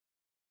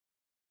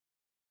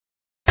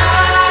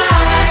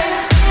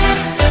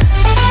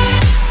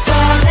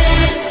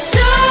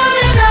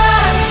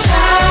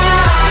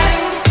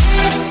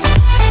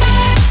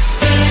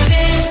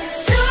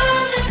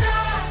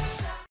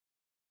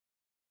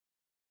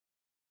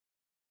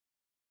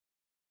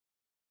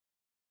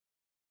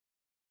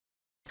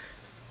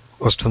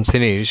অষ্টম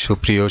শ্রেণীর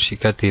সুপ্রিয়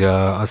শিক্ষার্থীরা,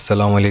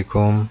 আসসালামু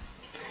আলাইকুম।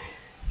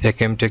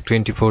 একেএমটেক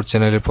 24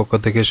 চ্যানেলের পক্ষ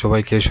থেকে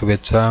সবাইকে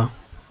শুভেচ্ছা।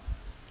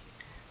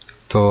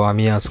 তো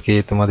আমি আজকে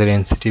তোমাদের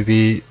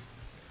এনসিটিভি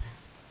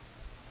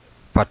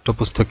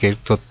পাঠ্যপুস্তকের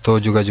তথ্য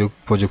যোগাযোগ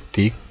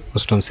প্রযুক্তি,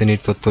 অষ্টম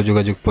শ্রেণীর তথ্য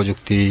যোগাযোগ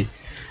প্রযুক্তি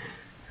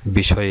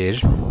বিষয়ের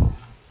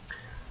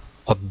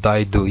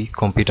অধ্যায় 2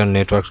 কম্পিউটার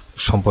নেটওয়ার্ক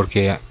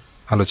সম্পর্কে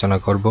আলোচনা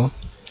করব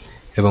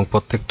এবং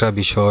প্রত্যেকটা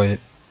বিষয়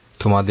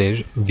তোমাদের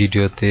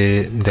ভিডিওতে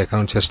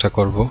দেখানোর চেষ্টা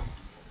করব।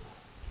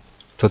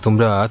 তো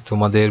তোমরা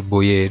তোমাদের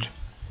বইয়ের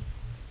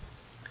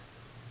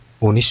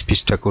 19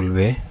 পৃষ্ঠা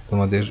খুলবে,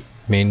 তোমাদের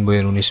মেইন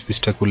বইয়ের 19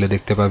 পৃষ্ঠা খুললে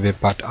দেখতে পাবে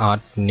পার্ট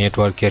 8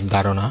 নেটওয়ার্কের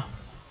ধারণা।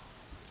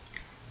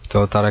 তো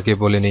তার আগে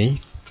বলে নেই,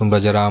 তোমরা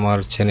যারা আমার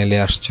চ্যানেলে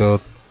আসছো,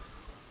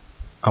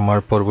 আমার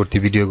পরবর্তী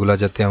ভিডিওগুলো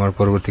যাতে, আমার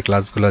পরবর্তী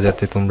ক্লাসগুলো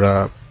যাতে তোমরা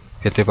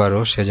পেতে পারো,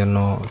 সেজন্য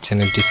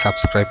চ্যানেলটি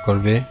সাবস্ক্রাইব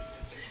করবে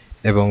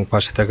এবং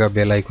পাশে থাকা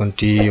বেল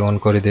আইকনটি অন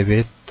করে দেবে।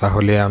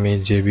 তাহলে আমি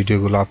যে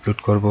ভিডিওগুলো আপলোড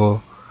করব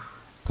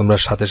তোমরা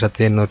সাথে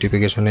সাথে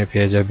নোটিফিকেশনে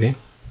পেয়ে যাবে।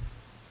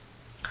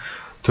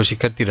 তো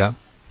শিক্ষার্থীরা,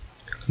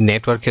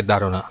 নেটওয়ার্কের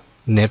ধারণা।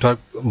 নেটওয়ার্ক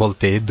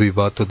বলতে দুই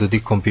বা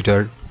ততোধিক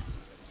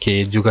কম্পিউটারকে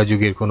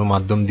যোগাযোগের কোনো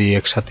মাধ্যম দিয়ে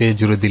একসাথে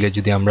জুড়ে দিলে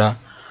যদি আমরা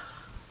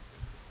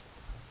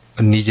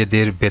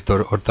নিজেদের ভেতর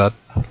অর্থাৎ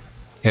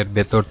এর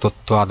ভেতর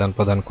তথ্য আদান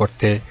প্রদান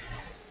করতে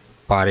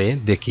পারে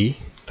দেখি,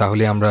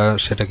 তাহলে আমরা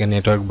সেটাকে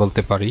নেটওয়ার্ক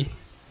বলতে পারি।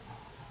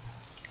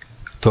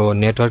 তো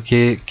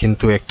নেটওয়ার্কে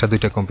কিন্তু একটা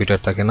দুইটা কম্পিউটার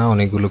থাকে না,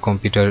 অনেকগুলো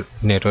কম্পিউটার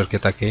নেটওয়ার্কে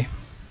থাকে।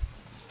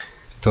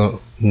 তো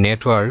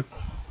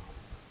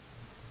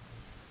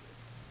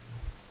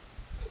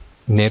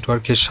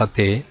নেটওয়ার্কের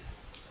সাথে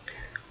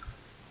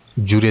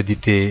জুড়ে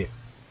দিতে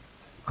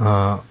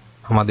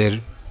আমাদের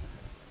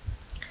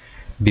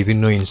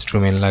বিভিন্ন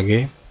ইনস্ট্রুমেন্ট লাগে।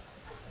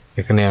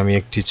 এখানে আমি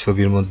একটি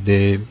ছবির মধ্যে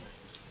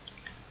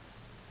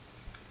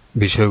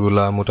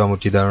বিষয়গুলা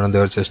মোটামুটি ধারণা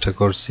দেওয়ার চেষ্টা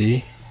করছি।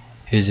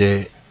 এই যে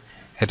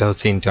এটা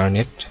হচ্ছে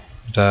ইন্টারনেট,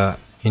 এটা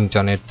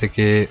ইন্টারনেট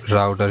থেকে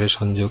রাউটারে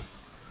সংযোগ,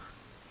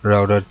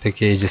 রাউটার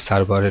থেকে এই যে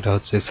সার্ভার, এটা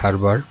হচ্ছে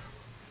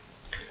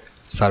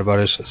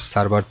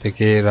সার্ভার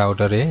থেকে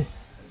রাউটারে,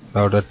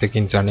 রাউটার থেকে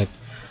ইন্টারনেট,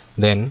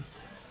 দেন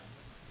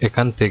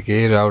এখান থেকে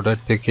রাউটার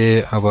থেকে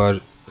আবার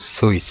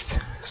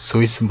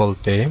সুইচ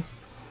বলতে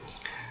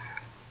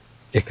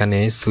এখানে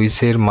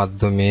সুইচের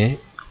মাধ্যমে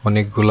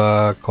অনেকগুলা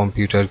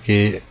কম্পিউটারকে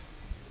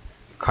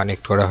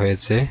কানেক্ট করা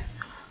হয়েছে।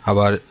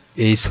 আবার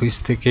এই সুইচ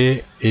থেকে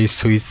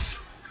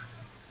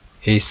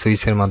এই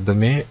সুইচের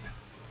মাধ্যমে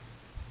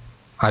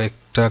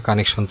আরেকটা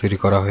কানেকশন তৈরি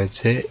করা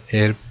হয়েছে।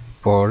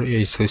 এরপর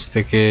এই সুইচ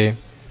থেকে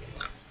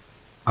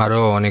আরও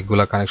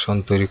অনেকগুলা কানেকশন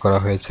তৈরি করা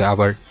হয়েছে।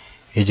 আবার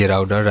এই যে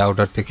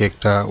রাউটার থেকে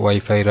একটা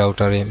ওয়াইফাই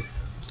রাউটারে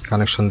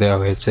কানেকশন দেওয়া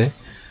হয়েছে।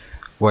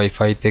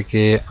 ওয়াইফাই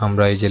থেকে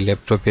আমরা এই যে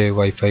ল্যাপটপে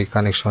ওয়াইফাই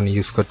কানেকশন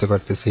ইউজ করতে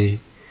পারতেছি।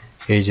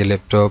 এই যে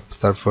ল্যাপটপ,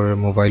 তারপর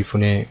মোবাইল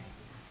ফোনে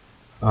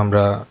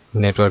আমরা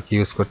নেটওয়ার্ক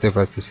ইউজ করতে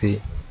পারতেছি।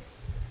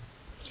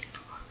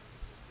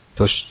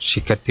 তো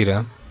শিক্ষার্থীরা,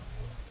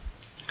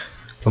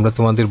 তোমরা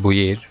তোমাদের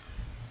বইয়ের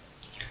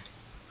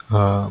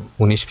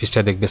 19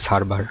 পৃষ্ঠা দেখবে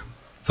সার্ভার।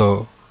 তো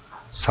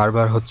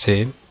সার্ভার হচ্ছে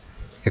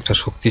একটা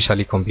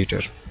শক্তিশালী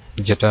কম্পিউটার,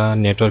 যেটা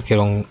নেটওয়ার্কের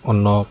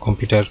অন্য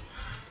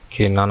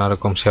কম্পিউটারকে নানা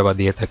রকম সেবা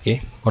দিয়ে থাকে।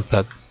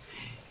 অর্থাৎ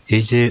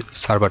এই যে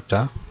সার্ভারটা,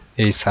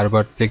 এই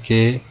সার্ভার থেকে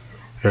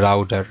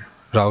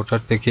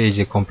রাউটার থেকে এই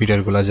যে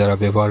কম্পিউটারগুলো যারা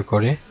ব্যবহার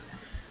করে,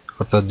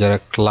 অর্থাৎ যারা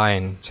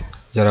ক্লায়েন্ট,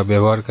 যারা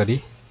ব্যবহারকারী,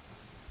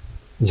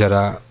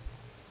 যারা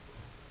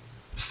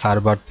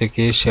সার্ভার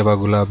থেকে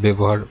সেবাগুলা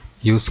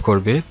ইউজ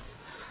করবে,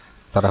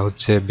 তারা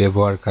হচ্ছে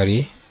ব্যবহারকারী।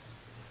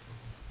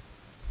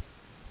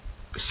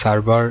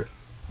 সার্ভার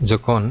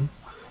যখন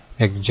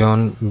একজন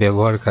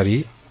ব্যবহারকারী,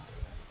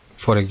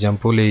 ফর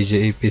এক্সাম্পল এই যে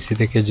এই পিসি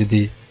থেকে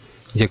যদি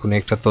যে কোনো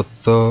একটা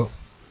তথ্য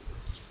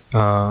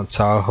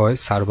চাওয়া হয়,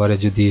 সার্ভারে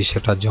যদি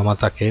সেটা জমা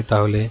থাকে,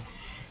 তাহলে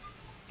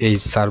এই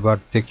সার্ভার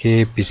থেকে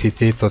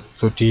পিসিতে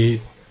তথ্যটি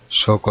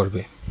শো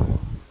করবে।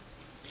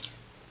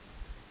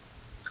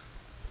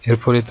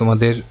 এরপরে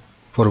তোমাদের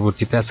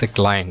পরবর্তীতে আছে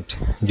ক্লায়েন্ট।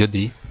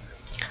 যদি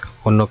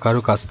অন্য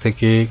কারো কাছ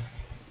থেকে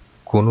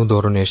কোনো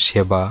ধরনের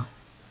সেবা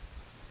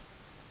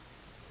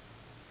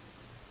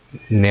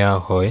নেওয়া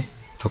হয়,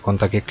 তখন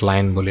তাকে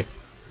ক্লায়েন্ট বলে।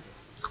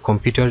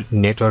 কম্পিউটার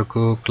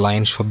নেটওয়ার্কও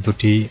ক্লায়েন্ট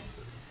শব্দটি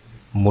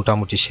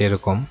মোটামুটি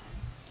সেরকম।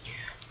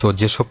 তো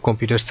যেসব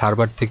কম্পিউটার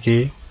সার্ভার থেকে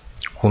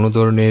কোনো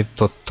ধরনের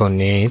তথ্য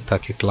নেই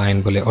তাকে ক্লায়েন্ট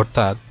বলে।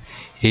 অর্থাৎ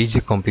এই যে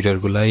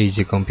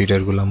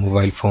কম্পিউটারগুলা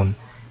মোবাইল ফোন,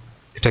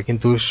 এটা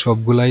কিন্তু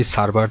সবগুলাই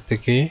সার্ভার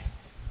থেকে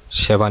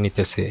সেবা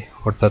নিতেছে।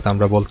 অর্থাৎ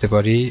আমরা বলতে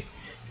পারি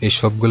এই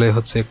সবগুলাই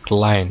হচ্ছে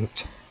ক্লায়েন্ট।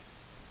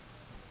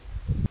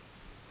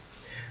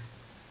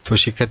 তো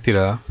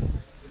শিক্ষার্থীরা,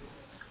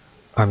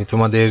 আমি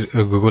তোমাদের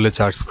গুগলে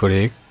সার্চ করে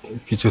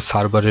কিছু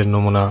সার্ভারের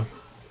নমুনা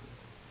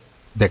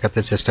দেখাতে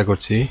চেষ্টা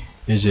করছি।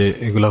 এই যে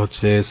এগুলা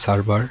হচ্ছে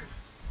সার্ভার,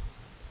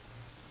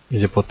 এই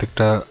যে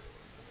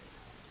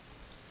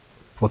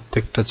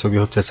প্রত্যেকটা ছবি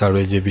হচ্ছে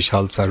সার্ভার, যে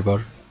বিশাল সার্ভার,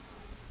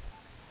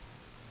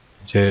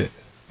 যে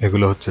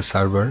এগুলো হচ্ছে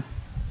সার্ভার।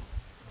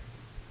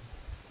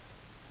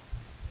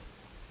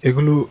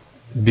 এগুলো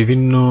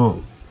বিভিন্ন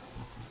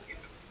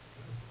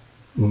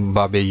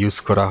ভাবে ইউজ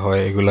করা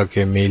হয় এগুলাকে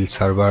মেইল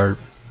সার্ভার,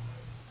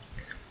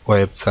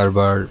 ওয়েব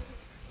সার্ভার,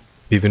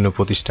 বিভিন্ন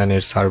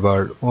প্রতিষ্ঠানের সার্ভার,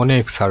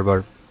 অনেক সার্ভার।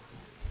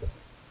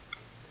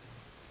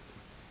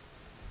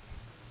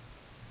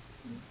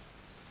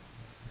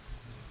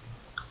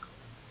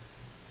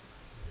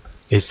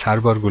 এই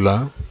সার্ভারগুলা,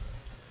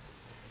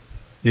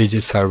 এই যে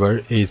সার্ভার,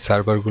 এই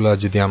সার্ভারগুলা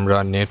যদি আমরা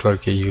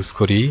নেটওয়ার্কে ইউজ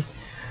করি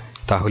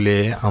তাহলে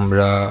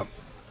আমরা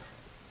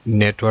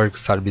নেটওয়ার্ক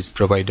সার্ভিস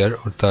প্রোভাইডার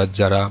অর্থাৎ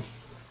যারা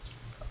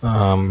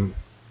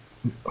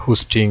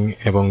হোস্টিং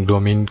এবং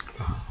ডোমেইন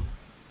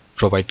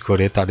প্রোভাইড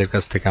করে তাদের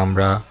কাছ থেকে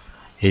আমরা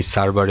এই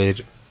সার্ভারের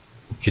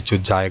কিছু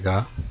জায়গা,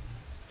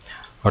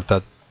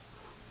 অর্থাৎ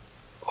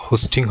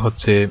হোস্টিং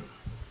হচ্ছে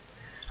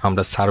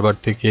আমরা সার্ভার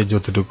থেকে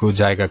যতটুকু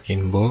জায়গা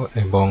কিনব,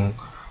 এবং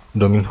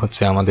ডোমেইন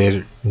হচ্ছে আমাদের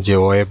যে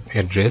ওয়েব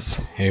অ্যাড্রেস,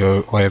 এই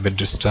ওয়েব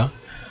অ্যাড্রেসটা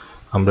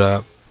আমরা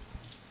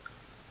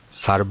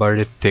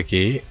সার্ভারের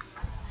থেকে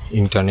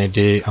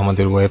ইন্টারনেটে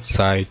আমাদের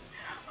ওয়েবসাইট,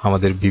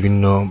 আমাদের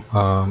বিভিন্ন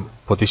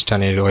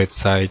প্রতিষ্ঠানের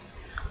ওয়েবসাইট,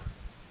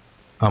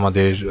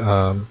 আমাদের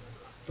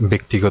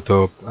ব্যক্তিগত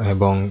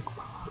এবং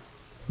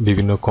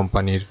বিভিন্ন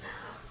কোম্পানির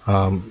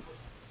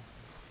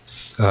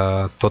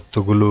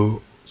তথ্যগুলো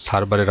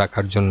সার্ভারে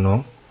রাখার জন্য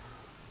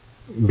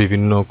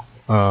বিভিন্ন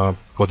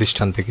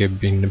প্রতিষ্ঠান থেকে,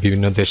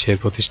 বিভিন্ন দেশের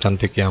প্রতিষ্ঠান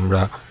থেকে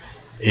আমরা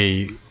এই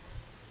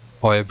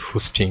ওয়েব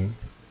হোস্টিং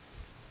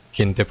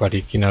কিনতে পারি।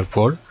 কেনার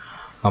পর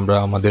আমরা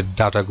আমাদের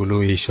ডাটাগুলো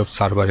এইসব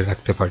সার্ভারে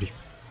রাখতে পারি।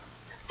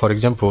 ফর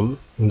এক্সাম্পল,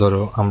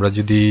 ধরো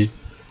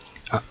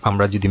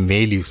আমরা যদি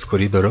মেইল ইউজ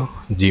করি, ধরো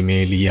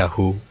জিমেইল,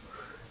 ইয়াহু,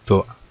 তো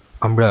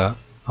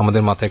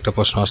আমাদের মাথায় একটা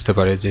প্রশ্ন আসতে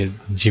পারে যে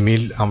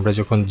জিমেইল, আমরা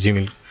যখন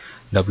জিমেইল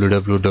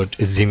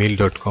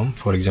www.gmail.com,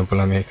 ফর এক্সাম্পল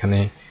আমি এখানে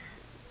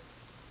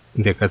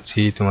দেখাচ্ছি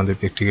তোমাদের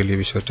প্র্যাকটিক্যালি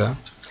বিষয়টা,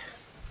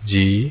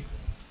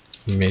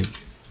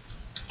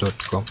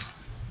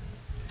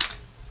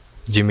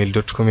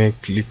 gmail.com-এ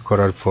ক্লিক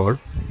করার পর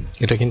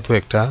এটা কিন্তু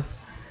একটা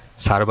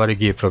সার্ভারে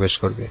গিয়ে প্রবেশ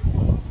করবে।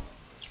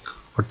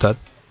 অর্থাৎ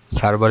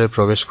সার্ভারে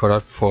প্রবেশ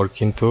করার পর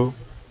কিন্তু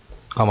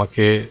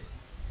আমাকে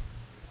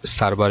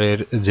সার্ভারের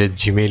যে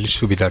জিমেইল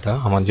সুবিধাটা,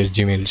 আমাদের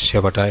জিমেইল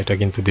সেবাটা এটা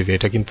কিন্তু দিবে।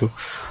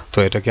 তো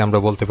এটাকে আমরা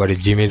বলতে পারি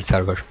জিমেইল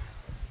সার্ভার।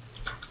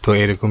 তো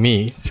এরকমই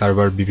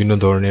সার্ভার, বিভিন্ন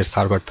ধরনের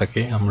সার্ভার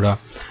থাকে। আমরা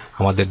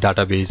আমাদের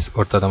ডাটাবেজ,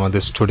 অর্থাৎ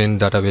আমাদের স্টুডেন্ট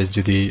ডাটাবেজ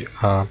যদি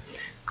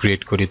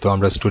ক্রিয়েট করি, তো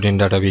আমরা স্টুডেন্ট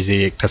ডাটাবেজে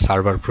একটা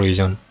সার্ভার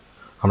প্রয়োজন।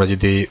 আমরা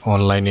যদি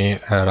অনলাইনে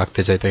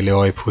রাখতে চাই তাহলে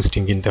ওয়েব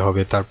হোস্টিং কিনতে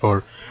হবে, তারপর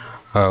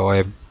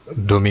ওয়েব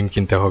ডোমেইন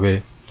কিনতে হবে।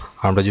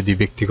 আমরা যদি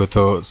ব্যক্তিগত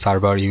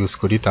সার্ভার ইউজ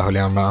করি তাহলে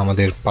আমরা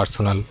আমাদের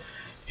পার্সোনাল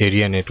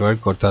এরিয়া নেটওয়ার্ক,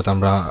 অর্থাৎ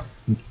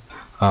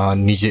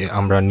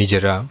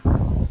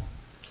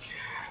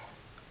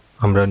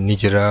আমরা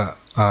নিজেরা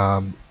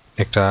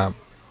একটা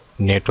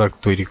নেটওয়ার্ক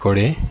তৈরি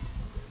করে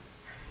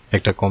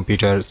একটা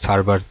কম্পিউটার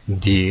সার্ভার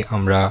দিয়ে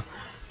আমরা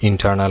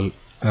ইন্টারনাল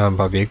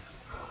ভাবে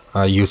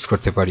ইউজ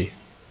করতে পারি।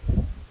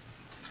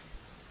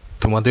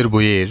 তোমাদের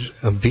বইয়ের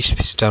 20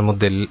 পৃষ্ঠার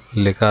মধ্যে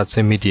লেখা আছে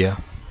মিডিয়া।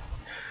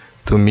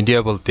 তো মিডিয়া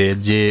বলতে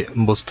যে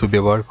বস্তু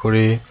ব্যবহার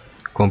করে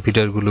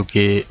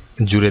কম্পিউটারগুলোকে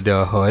জুড়ে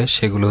দেওয়া হয়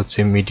সেগুলো হচ্ছে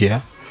মিডিয়া।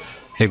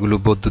 এগুলো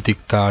বৈদ্যুতিক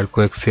তার,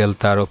 কোয়াক্সিয়াল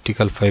তার,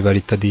 অপটিক্যাল ফাইবার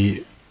ইত্যাদি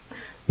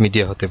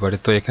মিডিয়া হতে পারে।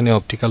 তো এখানে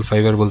অপটিক্যাল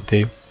ফাইবার বলতে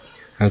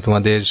আমি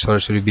তোমাদের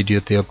সরাসরি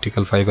ভিডিওতে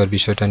অপটিক্যাল ফাইবার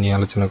বিষয়টা নিয়ে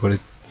আলোচনা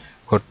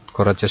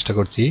করার চেষ্টা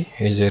করছি।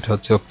 এই যে এটা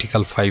হচ্ছে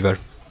অপটিক্যাল ফাইবার।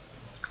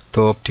 তো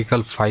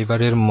অপটিক্যাল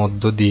ফাইবারের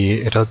মধ্য দিয়ে,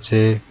 এটা হচ্ছে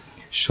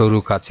সরু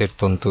কাচের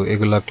তন্তু,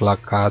 এগুলা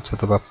কাঁচ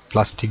অথবা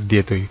প্লাস্টিক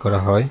দিয়ে তৈরি করা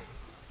হয়।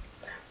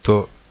 তো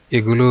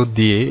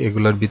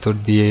এগুলোর ভিতর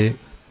দিয়ে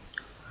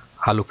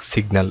আলোক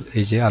সিগন্যাল,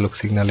 এই যে আলোক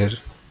সিগন্যালের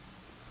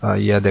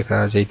দেখা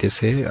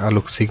যাইতেছে,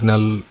 আলোক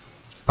সিগন্যাল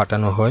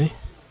পাঠানো হয়।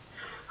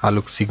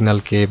 আলোক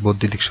সিগন্যালকে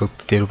বৈদ্যুতিক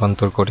শক্তিতে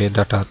রূপান্তর করে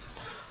ডাটা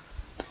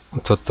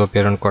তথ্য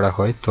প্রেরণ করা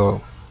হয়। তো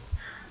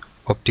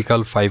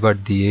অপটিক্যাল ফাইবার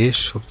দিয়ে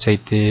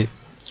সবচাইতে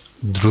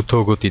দ্রুত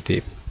গতিতে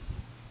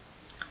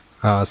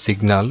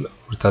সিগন্যাল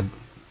অর্থাৎ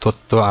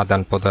তথ্য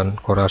আদান প্রদান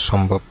করা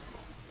সম্ভব।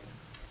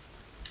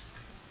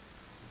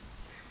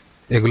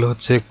 এগুলো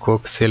হচ্ছে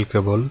কোক্সিয়াল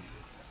কেবল।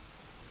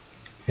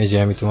 এই যে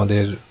আমি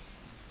তোমাদের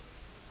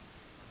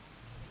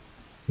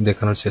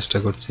দেখানোর চেষ্টা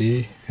করছি,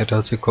 এটা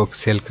হচ্ছে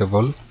কোক্সিয়াল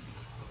কেবল।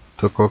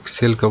 তো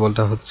কোক্সিয়াল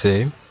কেবলটা হচ্ছে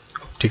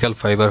অপটিক্যাল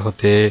ফাইবার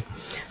হতে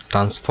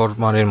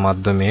ট্রান্সফরমারের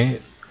মাধ্যমে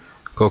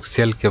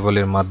কোক্সিয়াল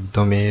কেবলের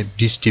মাধ্যমে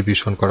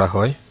ডিস্ট্রিবিউশন করা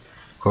হয়।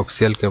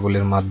 কোক্সিয়াল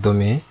কেবলের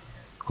মাধ্যমে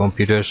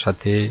কম্পিউটারের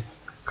সাথে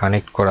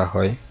কানেক্ট করা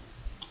হয়।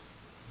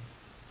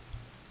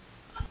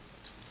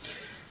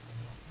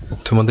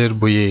 তোমাদের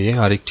বইয়ে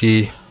আরেকটি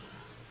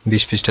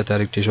 20 পৃষ্ঠাতে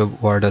আরেকটি সব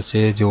ওয়ার্ড আছে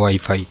যে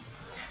ওয়াইফাই।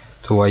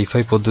 তো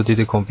ওয়াইফাই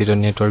পদ্ধতিতে কম্পিউটার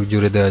নেটওয়ার্ক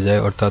জুড়ে দেওয়া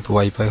যায়, অর্থাৎ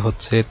ওয়াইফাই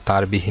হচ্ছে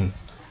তারবিহীন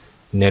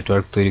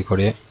নেটওয়ার্ক তৈরি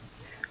করে।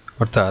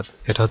 অর্থাৎ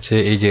এটা হচ্ছে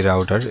এই যে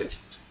রাউটার,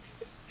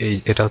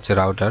 এটা হচ্ছে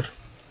রাউটার।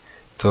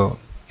 তো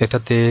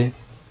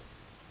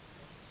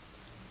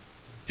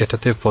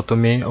এটাতে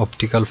প্রথমে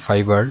অপটিক্যাল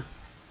ফাইবার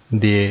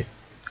দিয়ে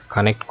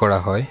কানেক্ট করা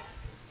হয়,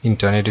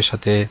 ইন্টারনেটের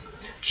সাথে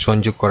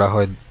সংযোগ করা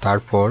হয়।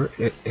 তারপর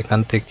এখান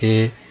থেকে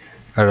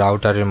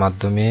রাউটারের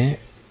মাধ্যমে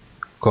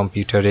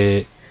কম্পিউটারে,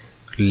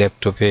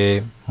 ল্যাপটপে,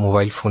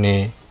 মোবাইল ফোনে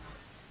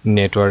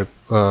নেটওয়ার্ক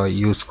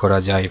ইউজ করা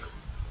যায়।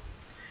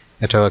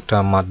 এটাও একটা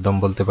মাধ্যম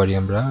বলতে পারি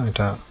আমরা।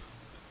 এটা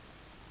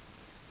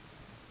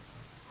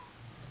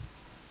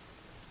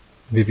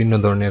বিভিন্ন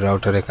ধরনের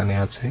রাউটার এখানে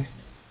আছে।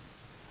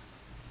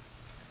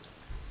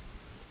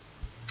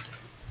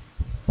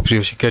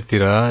 প্রিয়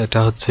শিক্ষার্থীরা, এটা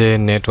হচ্ছে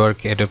নেটওয়ার্ক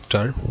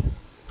অ্যাডাপ্টার।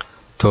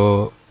 তো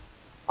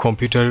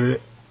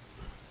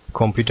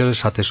কম্পিউটারের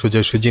সাথে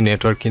সোজাসুজি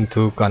নেটওয়ার্ক কিন্তু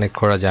কানেক্ট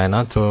করা যায় না।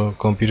 তো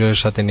কম্পিউটারের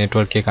সাথে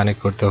নেটওয়ার্ককে কানেক্ট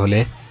করতে হলে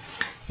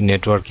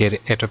নেটওয়ার্কের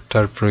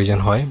অ্যাডাপ্টার প্রয়োজন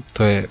হয়।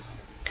 তো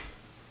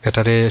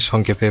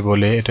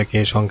এটাকে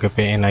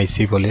সংক্ষেপে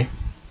এনআইসি বলে,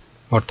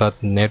 অর্থাৎ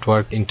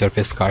নেটওয়ার্ক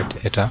ইন্টারফেস কার্ড।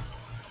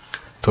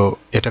 তো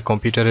এটা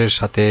কম্পিউটারের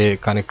সাথে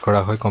কানেক্ট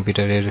করা হয়,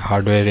 কম্পিউটারের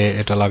হার্ডওয়্যারে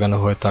এটা লাগানো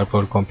হয়।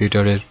 তারপর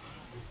কম্পিউটারের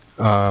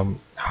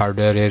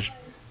হার্ডওয়্যারের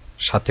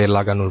সাথে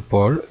লাগানোর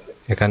পর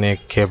এখানে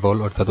কেবল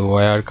অর্থাৎ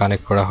ওয়্যার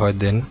কানেক্ট করা হয়,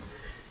 দেন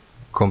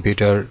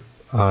কম্পিউটার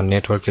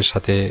নেটওয়ার্কের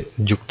সাথে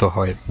যুক্ত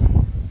হয়।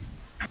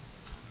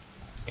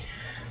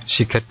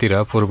 শিক্ষার্থীরা,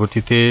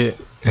 পরবর্তীতে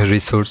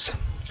রিসোর্স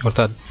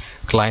অর্থাৎ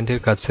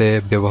ক্লায়েন্টের কাছে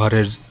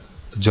ব্যবহারের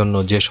জন্য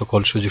যে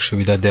সকল সুযোগ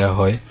সুবিধা দেওয়া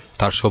হয়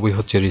তার সবই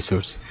হচ্ছে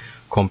রিসোর্স।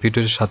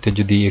 কম্পিউটারের সাথে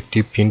যদি একটি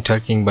প্রিন্টার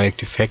কিংবা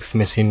একটি ফ্যাক্স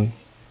মেশিন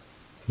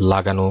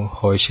লাগানো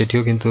হয়,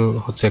 সেটিও কিন্তু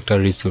হচ্ছে একটা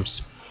রিসোর্স।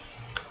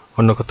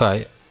 অন্য কথায়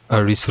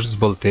রিসোর্স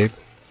বলতে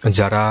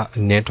যারা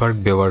নেটওয়ার্ক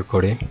ব্যবহার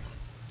করে,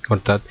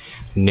 অর্থাৎ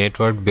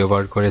নেটওয়ার্ক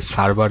ব্যবহার করে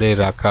সার্ভারে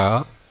রাখা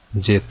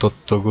যে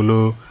তথ্যগুলো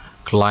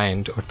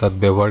ক্লায়েন্ট অর্থাৎ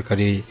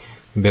ব্যবহারকারী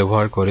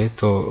ব্যবহার করে,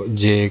 তো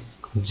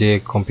যে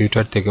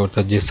কম্পিউটার থেকে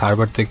অর্থাৎ যে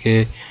সার্ভার থেকে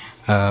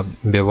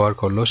ব্যবহার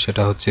করলো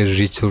সেটা হচ্ছে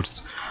রিসোর্স।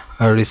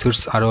 আর রিসোর্স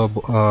আরও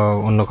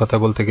অন্য কথা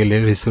বলতে গেলে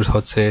রিসোর্স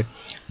হচ্ছে,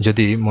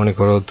 যদি মনে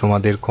করো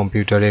তোমাদের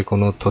কম্পিউটারে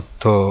কোনো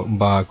তথ্য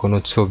বা কোনো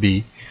ছবি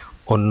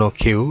অন্য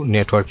কেউ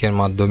নেটওয়ার্কের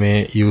মাধ্যমে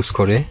ইউজ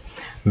করে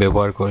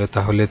ব্যবহার করে,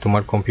 তাহলে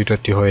তোমার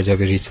কম্পিউটারটি হয়ে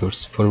যাবে রিসোর্স।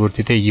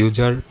 পরবর্তীতে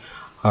ইউজার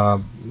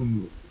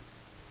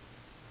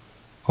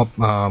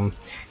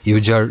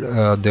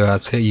দেওয়া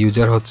আছে।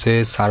 ইউজার হচ্ছে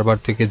সার্ভার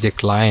থেকে যে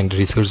ক্লায়েন্ট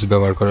রিসোর্স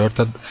ব্যবহার করে,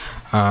 অর্থাৎ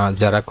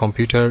যারা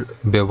কম্পিউটার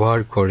ব্যবহার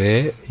করে,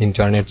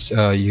 ইন্টারনেট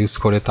ইউজ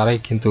করে, তারাই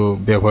কিন্তু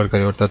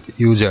ব্যবহারকারী অর্থাৎ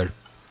ইউজার।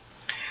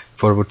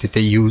 পরবর্তীতে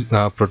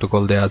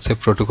প্রোটোকল দেওয়া আছে।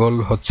 প্রোটোকল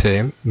হচ্ছে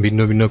ভিন্ন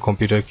ভিন্ন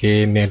কম্পিউটারকে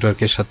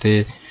নেটওয়ার্কের সাথে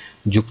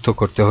যুক্ত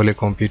করতে হলে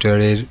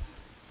কম্পিউটারের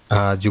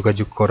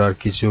যোগাযোগ করার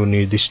কিছু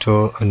নির্দিষ্ট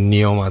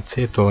নিয়ম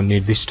আছে। তো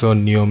নির্দিষ্ট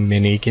নিয়ম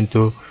মেনেই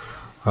কিন্তু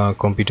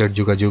কম্পিউটার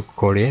যোগাযোগ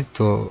করে।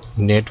 তো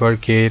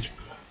নেটওয়ার্কের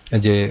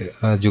যে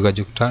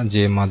যোগাযোগটা,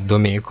 যে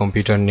মাধ্যমে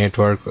কম্পিউটার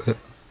নেটওয়ার্ক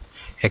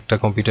একটা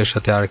কম্পিউটারের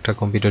সাথে আরেকটা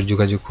কম্পিউটার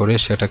যোগাযোগ করে,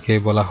 সেটাকে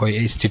বলা হয়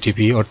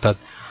এইচটিটিপি অর্থাৎ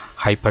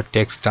হাইপার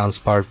টেক্সট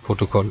ট্রান্সফার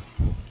প্রোটোকল।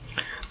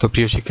 তো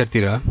প্রিয়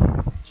শিক্ষার্থীরা,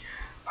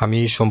 আমি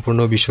সম্পূর্ণ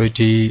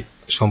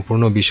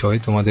বিষয়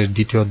তোমাদের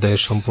দ্বিতীয়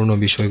অধ্যায়ের সম্পূর্ণ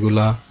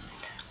বিষয়গুলা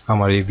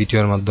আমার এই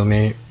ভিডিওর মাধ্যমে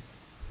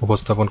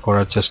উপস্থাপন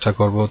করার চেষ্টা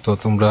করব। তো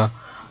তোমরা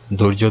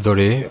ধৈর্য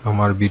ধরে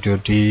আমার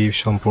ভিডিওটি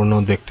সম্পূর্ণ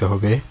দেখতে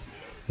হবে,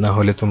 না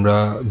হলে তোমরা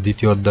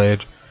দ্বিতীয়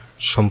অধ্যায়ের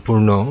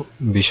সম্পূর্ণ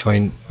বিষয়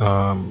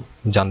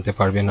জানতে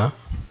পারবে না।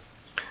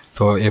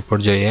 তো এ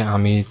পর্যায়ে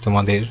আমি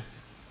তোমাদের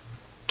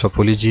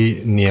টপোলজি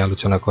নিয়ে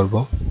আলোচনা করব।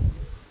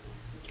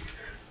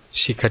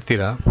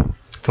 শিক্ষার্থীরা,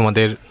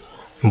 তোমাদের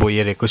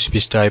বইয়ের 21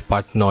 পৃষ্ঠায়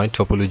পার্ট 9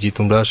 টপোলজি।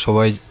 তোমরা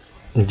সবাই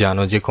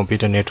জানো যে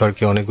কম্পিউটার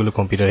নেটওয়ার্কে অনেকগুলো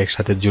কম্পিউটার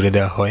একসাথে জুড়ে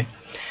দেওয়া হয়,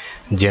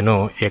 যেন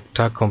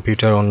একটা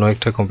কম্পিউটার অন্য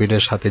একটা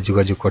কম্পিউটারের সাথে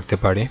যোগাযোগ করতে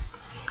পারে।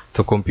 তো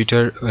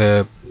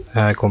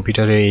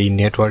কম্পিউটারে এই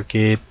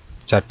নেটওয়ার্কে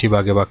 4টি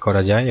ভাগে ভাগ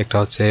করা যায়। একটা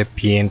হচ্ছে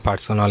পিএন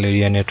পার্সোনাল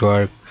এরিয়া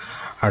নেটওয়ার্ক,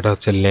 একটা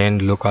হচ্ছে ল্যান্ড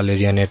লোকাল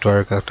এরিয়া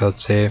নেটওয়ার্ক, একটা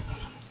হচ্ছে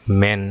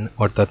মেন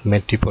অর্থাৎ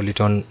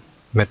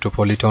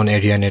metropolitan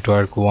area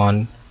network,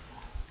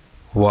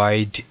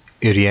 wide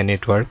area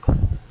network.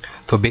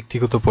 তো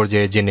ব্যক্তিগত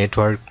পর্যায়ে যে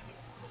নেটওয়ার্ক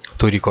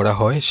তৈরি করা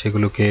হয়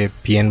সেগুলোকে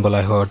পিএন বলা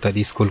হয়, অর্থাৎ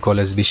স্কুল,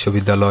 কলেজ,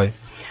 বিশ্ববিদ্যালয়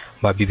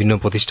বা বিভিন্ন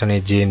প্রতিষ্ঠানে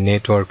যে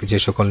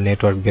সকল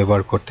নেটওয়ার্ক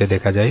ব্যবহার করতে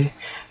দেখা যায়,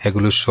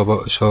 এগুলো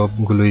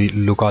সবগুলোই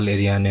লোকাল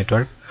এরিয়া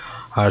নেটওয়ার্ক।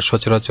 আর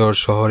সচরাচর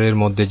শহরের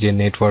মধ্যে যে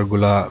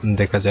নেটওয়ার্কগুলো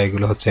দেখা যায়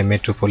এগুলো হচ্ছে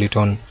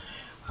মেট্রোপলিটন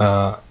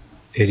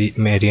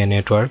এরিয়া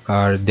নেটওয়ার্ক।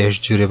 আর দেশ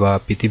জুড়ে বা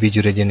পৃথিবী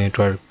জুড়ে যে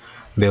নেটওয়ার্ক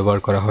ব্যবহার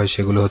করা হয়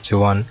সেগুলো হচ্ছে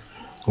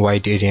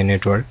ওয়াইড এরিয়া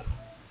নেটওয়ার্ক।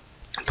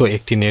 তো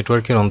একটি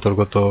নেটওয়ার্কের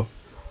অন্তর্গত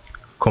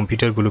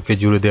কম্পিউটারগুলোকে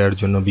জুড়ে দেওয়ার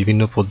জন্য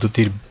বিভিন্ন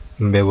পদ্ধতির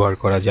ব্যবহার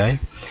করা যায়।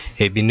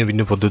 এই ভিন্ন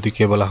ভিন্ন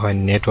পদ্ধতিকে বলা হয়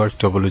নেটওয়ার্ক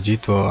টপোলজি।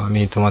 তো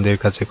আমি তোমাদের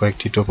কাছে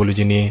কয়েকটি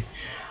টপোলজি নিয়ে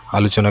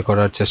আলোচনা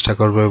করার চেষ্টা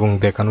করব এবং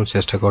দেখানোর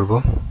চেষ্টা করব।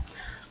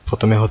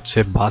 প্রথমে হচ্ছে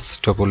বাস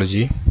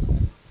টপোলজি।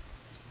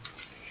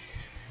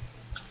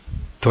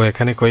 তো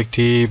এখানে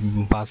কয়েকটি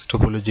বাস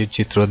টপোলজির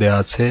চিত্র দেওয়া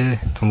আছে,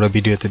 তোমরা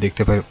ভিডিওতে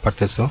দেখতে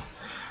পারতেছো।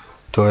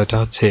 তো এটা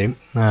হচ্ছে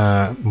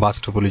বাস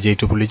টপোলজি। এই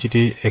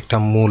টপোলজিটি একটা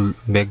মূল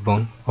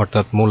ব্যাকবোন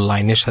অর্থাৎ মূল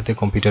লাইনের সাথে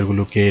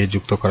কম্পিউটারগুলোকে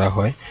যুক্ত করা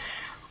হয়।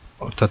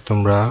 অর্থাৎ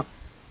তোমরা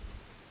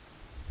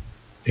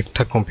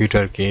একটা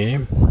কম্পিউটারকে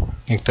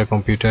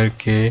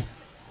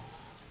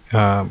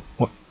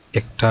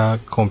একটা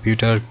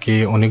কম্পিউটারকে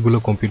অনেকগুলো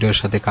কম্পিউটারের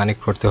সাথে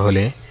কানেক্ট করতে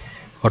হলে,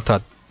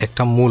 অর্থাৎ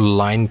একটা মূল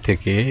লাইন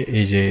থেকে,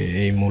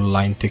 এই মূল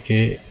লাইন থেকে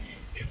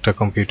একটা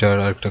কম্পিউটার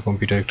আর একটা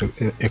কম্পিউটার,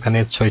 এখানে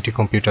 6টি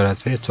কম্পিউটার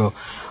আছে। তো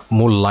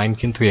মূল লাইন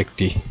কিন্তু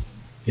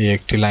এই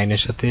একটি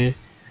লাইনের সাথে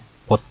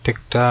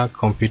প্রত্যেকটা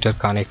কম্পিউটার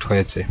কানেক্ট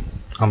হয়েছে।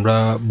 আমরা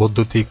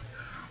বৈদ্যুতিক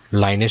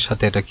লাইনের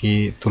সাথে এটা কি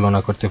তুলনা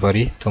করতে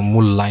পারি। তো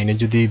মূল লাইনে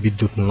যদি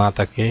বিদ্যুৎ না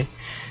থাকে,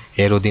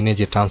 এর অধীনে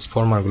যে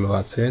ট্রান্সফরমারগুলো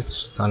আছে,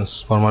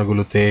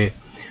 ট্রান্সফরমারগুলোতে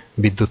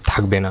বিদ্যুৎ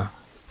থাকবে না।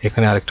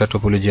 এখানে আরেকটা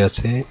টোপোলজি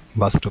আছে,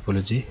 বাস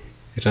টোপোলজি।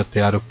 এটাতে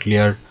আরো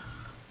ক্লিয়ার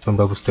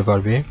তোমরা বুঝতে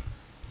পারবে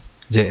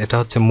যে এটা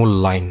হচ্ছে মূল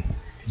লাইন,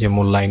 যে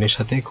মূল লাইনের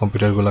সাথে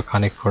কম্পিউটারগুলো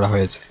কানেক্ট করা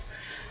হয়েছে।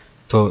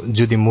 তো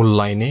যদি মূল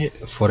লাইনে,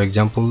 ফর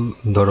এক্সাম্পল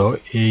ধরো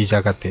এই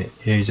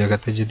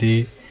জায়গাতে যদি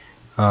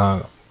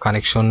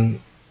কানেকশন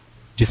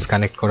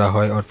ডিসকানেক্ট করা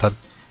হয়, অর্থাৎ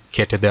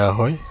কেটে দেওয়া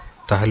হয়,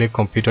 তাহলে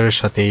কম্পিউটারের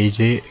সাথে এই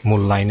যে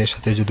মূল লাইনের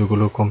সাথে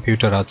যতগুলো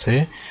কম্পিউটার আছে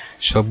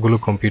সবগুলো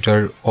কম্পিউটার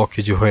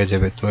অকেজো হয়ে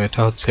যাবে। তো এটা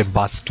হচ্ছে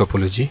বাস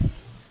টোপোলজি।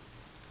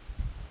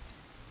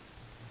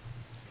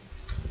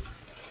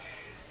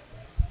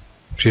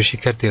 প্রিয়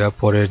শিক্ষার্থীরা,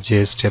 পরের যে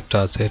স্টেপটা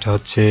আছে এটা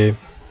হচ্ছে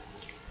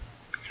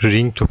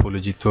রিং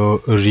টোপোলজি। তো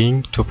রিং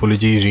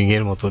টোপোলজি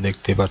রিংয়ের মতো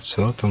দেখতে পাচ্ছ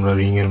তোমরা,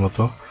 রিংয়ের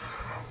মতো।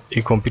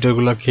 এই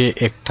কম্পিউটারগুলোকে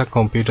একটা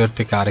কম্পিউটার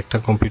থেকে আরেকটা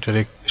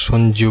কম্পিউটারে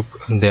সংযোগ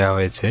দেওয়া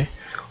হয়েছে,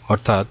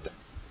 অর্থাৎ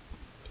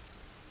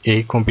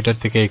এই কম্পিউটার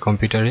থেকে এই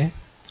কম্পিউটারে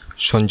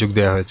সংযোগ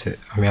দেওয়া হয়েছে।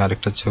 আমি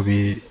আরেকটা ছবি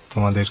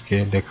তোমাদেরকে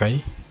দেখাই।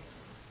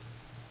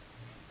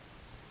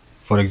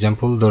 ফর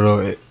এক্সাম্পল ধরো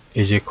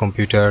এই যে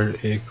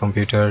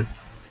কম্পিউটার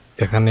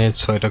এখানে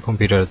 6টা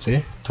কম্পিউটার আছে।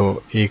 তো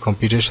এই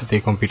কম্পিউটারের সাথে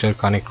এই কম্পিউটার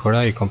কানেক্ট করা,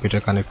 এই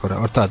কম্পিউটার কানেক্ট করা,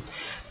 অর্থাৎ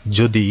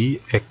যদি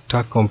একটা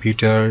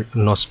কম্পিউটার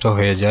নষ্ট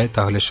হয়ে যায়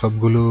তাহলে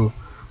সবগুলো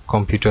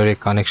কম্পিউটারের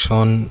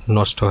কানেকশন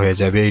নষ্ট হয়ে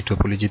যাবে। এই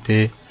টোপোলজিতে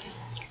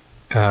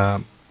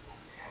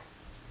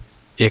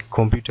এক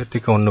কম্পিউটার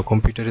থেকে অন্য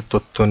কম্পিউটারে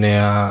তথ্য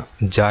নেওয়া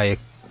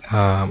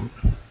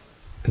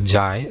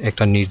যায়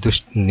একটা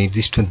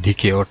নির্দিষ্ট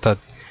দিকে, অর্থাৎ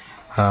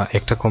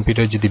একটা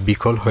কম্পিউটার যদি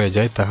বিকল হয়ে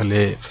যায় তাহলে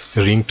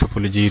রিং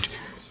টোপোলজির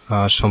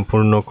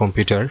সম্পূর্ণ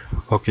কম্পিউটার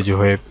অকেজো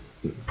হয়ে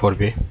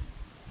পড়বে।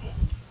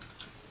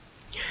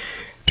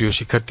 প্রিয়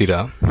শিক্ষার্থীরা,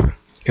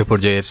 এ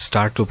পর্যায়ে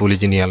স্টার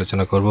টোপোলজি নিয়ে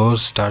আলোচনা করব।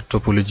 স্টার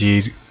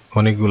টোপোলজির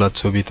অনেকগুলো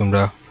ছবি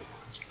তোমরা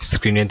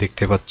স্ক্রিনে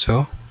দেখতে পাচ্ছ।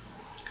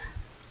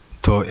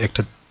 তো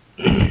একটা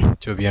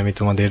ছবি আমি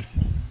তোমাদের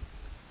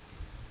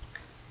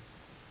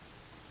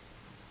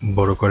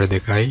বড় করে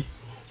দেখাই।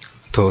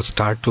 তো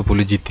স্টার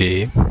টোপোলজিতে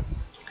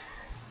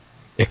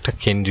একটা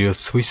কেন্দ্রীয়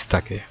সুইচ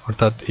থাকে,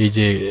 অর্থাৎ এই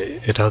যে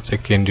এটা হচ্ছে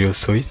কেন্দ্রীয়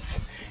সুইচ।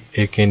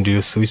 এই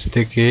কেন্দ্রীয় সুইচ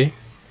থেকে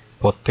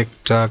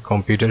প্রত্যেকটা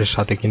কম্পিউটারের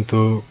সাথে কিন্তু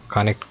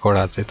কানেক্ট করা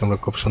আছে, তোমরা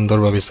খুব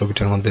সুন্দরভাবে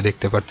ছবিটার মধ্যে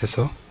দেখতে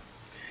পারতেছো।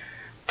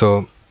 তো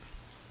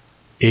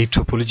এই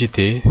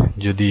টোপোলজিতে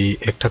যদি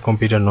একটা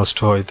কম্পিউটার নষ্ট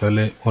হয়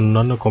তাহলে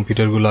অন্যান্য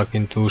কম্পিউটারগুলো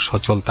কিন্তু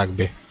সচল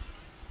থাকবে।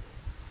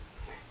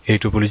 এই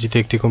টোপোলজিতে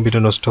একটি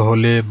কম্পিউটার নষ্ট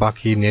হলে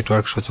বাকি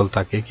নেটওয়ার্ক সচল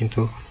থাকে,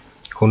 কিন্তু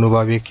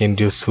কোনোভাবে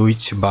কেন্দ্রীয়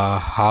সুইচ বা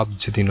হাব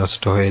যদি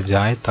নষ্ট হয়ে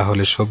যায়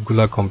তাহলে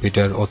সবগুলা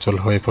কম্পিউটার অচল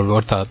হয়ে পড়বে।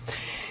 অর্থাৎ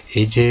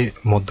এই যে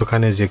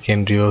মধ্যখানে যে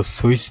কেন্দ্রীয়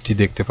সুইচটি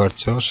দেখতে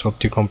পাচ্ছ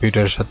সবটি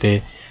কম্পিউটারের সাথে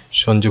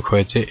সংযোগ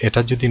হয়েছে, এটা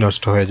যদি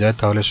নষ্ট হয়ে যায়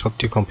তাহলে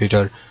সবটি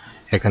কম্পিউটার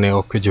এখানে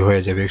অকেজো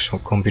হয়ে যাবে, সব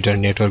কম্পিউটার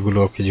নেটওয়ার্কগুলো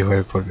অকেজো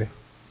হয়ে পড়বে।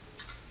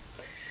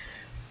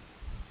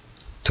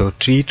 তো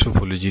ট্রি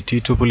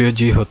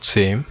টোপোলজি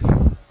হচ্ছে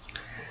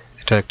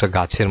এটা একটা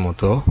গাছের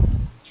মতো,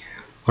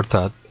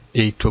 অর্থাৎ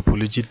এই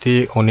টোপোলজিতে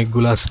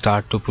অনেকগুলা স্টার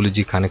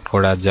টোপোলজি কানেক্ট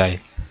করা যায়।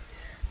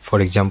 ফর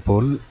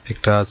এক্সাম্পল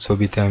একটা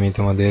ছবিতে আমি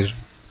তোমাদের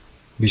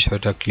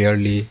বিষয়টা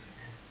ক্লিয়ারলি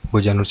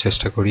বোঝানোর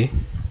চেষ্টা করি।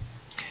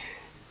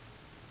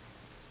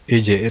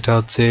 এই যে এটা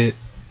হচ্ছে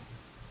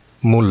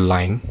মূল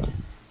লাইন,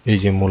 এই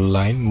যে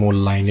মূল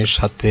লাইনের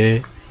সাথে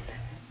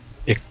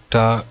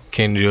একটা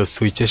কেন্দ্রীয়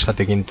সুইচের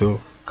সাথে কিন্তু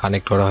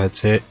কানেক্ট করা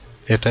হয়েছে।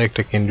 এটা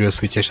একটা কেন্দ্রীয়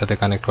সুইচের সাথে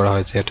কানেক্ট করা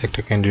হয়েছে, এটা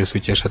একটা কেন্দ্রীয়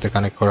সুইচের সাথে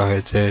কানেক্ট করা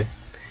হয়েছে,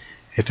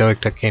 এটাও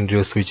একটা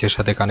কেন্দ্রীয় সুইচের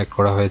সাথে কানেক্ট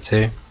করা হয়েছে।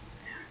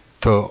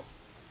 তো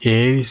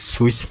এই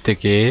সুইচ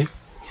থেকে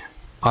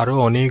আরো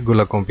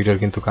অনেকগুলা কম্পিউটার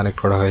কিন্তু কানেক্ট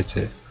করা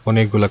হয়েছে।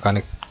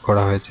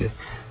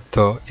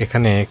 তো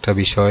এখানে একটা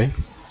বিষয়,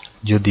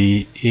 যদি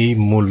এই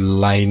মূল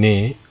লাইনে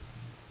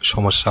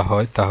সমস্যা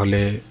হয়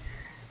তাহলে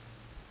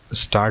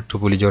স্টার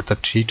টোপোলজি অর্থাৎ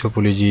ট্রি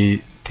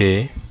টোপোলজিতে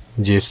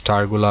যে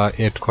স্টারগুলা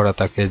এড করা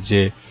থাকে,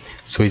 যে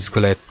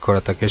সুইচগুলো এড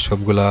করা থাকে,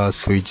 সবগুলা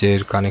সুইচের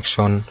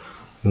কানেকশন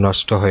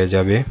নষ্ট হয়ে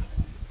যাবে।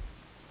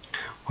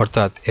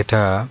 অর্থাৎ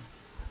এটা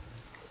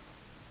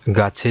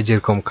গাছে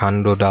যেরকম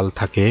কাণ্ড ডাল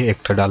থাকে,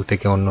 একটা ডাল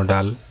থেকে অন্য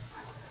ডাল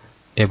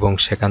এবং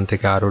সেখান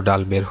থেকে আরো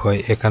ডাল বের হয়,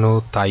 এখানেও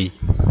তাই।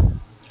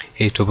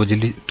 এই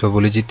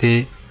টোপোলজিতে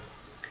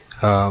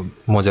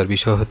মজার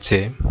বিষয় হচ্ছে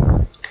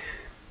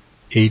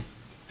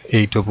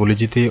এই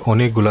টোপোলজিতে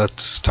অনেকগুলা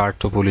স্টার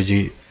টোপোলজি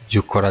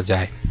যোগ করা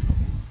যায়।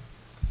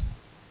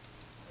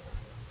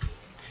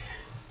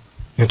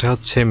 এটা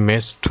হচ্ছে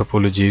মেশ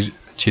টোপোলজির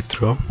চিত্র।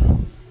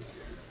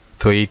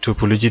 তো এই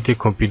টোপোলজিতে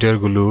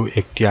কম্পিউটারগুলো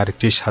একটি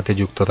আরেকটির সাথে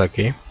যুক্ত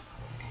থাকে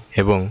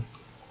এবং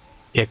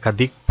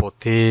একাধিক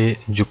পথে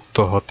যুক্ত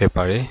হতে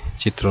পারে।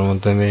 চিত্রের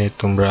মাধ্যমে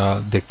তোমরা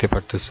দেখতে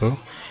পারতেছো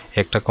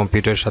একটা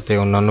কম্পিউটারের সাথে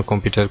অন্যান্য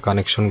কম্পিউটার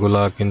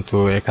কানেকশনগুলো কিন্তু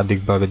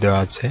একাধিকভাবে দেওয়া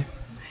আছে।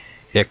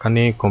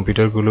 এখানে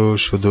কম্পিউটারগুলো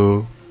শুধু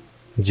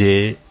যে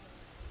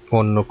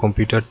অন্য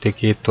কম্পিউটার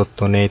থেকে তথ্য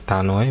নেয় তা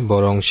নয়,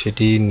 বরং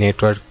সেটি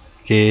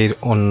নেটওয়ার্কের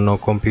অন্য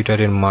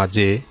কম্পিউটারের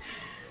মাঝে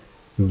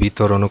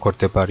বিতরণও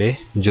করতে পারে।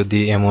 যদি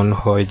এমন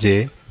হয় যে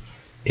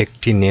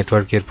একটি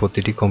নেটওয়ার্কের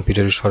প্রতিটি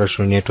কম্পিউটারে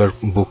সরাসরি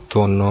নেটওয়ার্কভুক্ত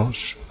অন্য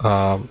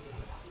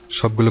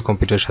সবগুলো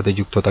কম্পিউটারের সাথে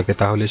যুক্ত থাকে,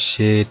 তাহলে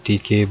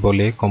সেটিকে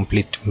বলে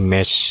কমপ্লিট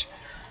মেশ।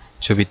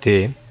 ছবিতে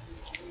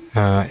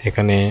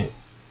এখানে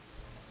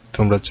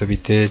তোমরা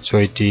ছবিতে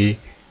 6টি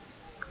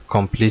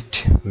কমপ্লিট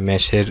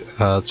মেশের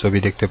ছবি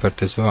দেখতে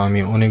পারতেছো। আমি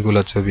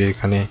অনেকগুলো ছবি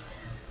এখানে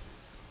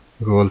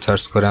গুগল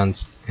সার্চ করে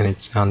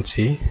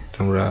আনছি।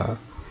 তোমরা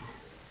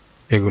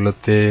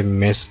এগুলোতে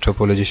মেশ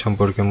টপোলজি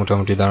সম্পর্কে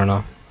মোটামুটি ধারণা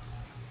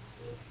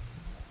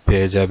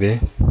পেয়ে যাবে।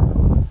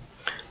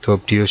 তো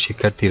প্রিয়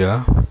শিক্ষার্থীরা,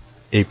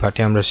 এই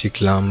পাঠে আমরা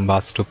শিখলাম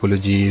bus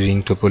topology, ring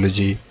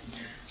topology,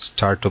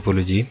 star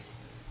topology,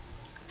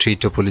 tree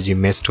topology,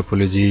 mesh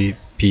topology,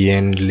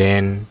 PN,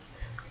 lane,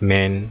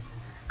 main,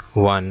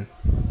 one.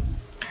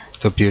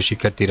 তো প্রিয়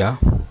শিক্ষার্থীরা,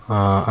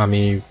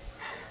 আমি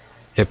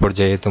এ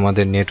পর্যায়ে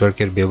তোমাদের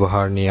নেটওয়ার্কের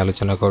ব্যবহার নিয়ে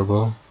আলোচনা করব।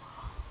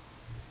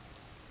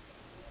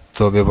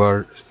 তো ব্যবহার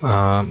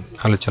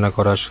আলোচনা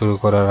শুরু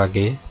করার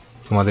আগে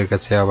তোমাদের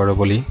কাছে আবারও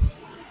বলি,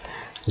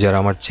 যারা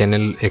আমার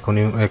চ্যানেল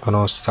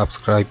এখনো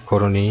সাবস্ক্রাইব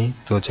করোনি,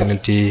 তো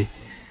চ্যানেলটি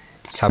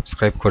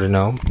সাবস্ক্রাইব করে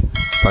নাও।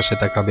 পাশে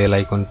থাকা বেল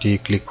আইকনটি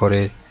ক্লিক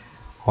করে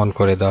অন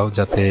করে দাও,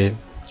 যাতে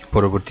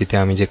পরবর্তীতে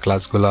আমি যে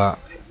ক্লাসগুলো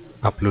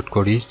আপলোড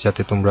করি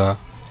যাতে তোমরা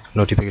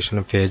নোটিফিকেশন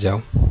পেয়ে যাও।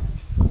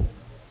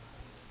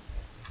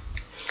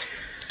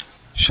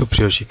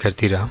 সুপ্রিয়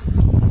শিক্ষার্থীরা,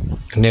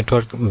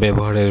 নেটওয়ার্ক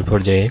ব্যবহারের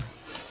পর্যায়ে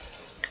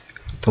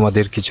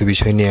তোমাদের কিছু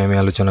বিষয় নিয়ে আমি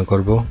আলোচনা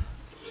করব।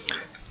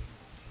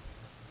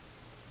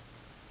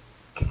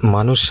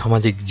 মানুষ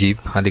সামাজিক জীব।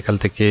 আদিকাল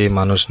থেকে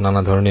মানুষ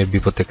নানা ধরনের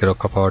বিপদ থেকে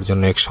রক্ষা পাওয়ার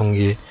জন্য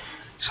একসঙ্গে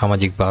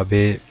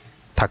সামাজিকভাবে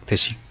থাকতে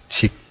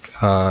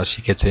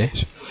শিখেছে।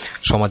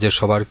 সমাজের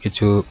সবার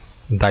কিছু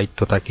দায়িত্ব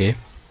থাকে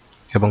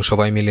এবং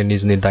সবাই মিলে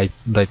নিজ নিজ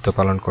দায়িত্ব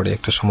পালন করে।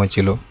 একটা সময়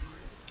ছিল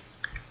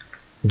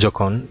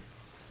যখন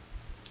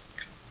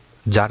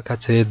যার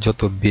কাছে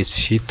যত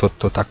বেশি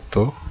তথ্য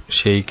থাকতো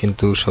সেই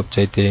কিন্তু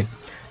সবচাইতে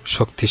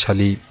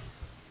শক্তিশালী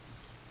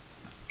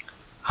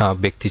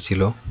ব্যক্তি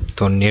ছিল।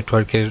 তো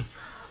নেটওয়ার্কের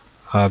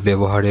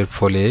ব্যবহারের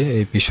ফলে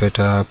এই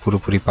বিষয়টা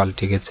পুরোপুরি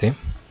পাল্টে গেছে।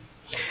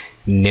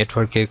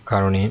 নেটওয়ার্কের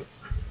কারণে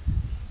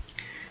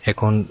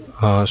এখন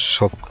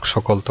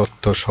সকল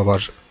তথ্য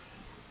সবার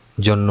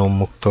জন্য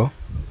উন্মুক্ত।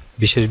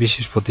 বিশেষ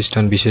বিশেষ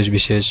প্রতিষ্ঠান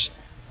বিশেষ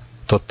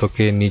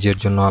তথ্যকে নিজের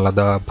জন্য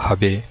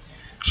আলাদাভাবে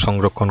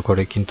সংরক্ষণ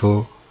করে, কিন্তু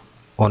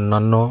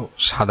অন্যান্য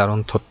সাধারণ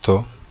তথ্য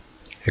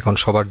এখন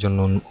সবার জন্য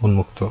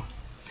উন্মুক্ত।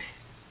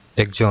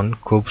 একজন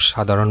খুব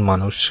সাধারণ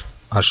মানুষ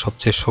আর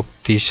সবচেয়ে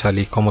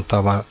শক্তিশালী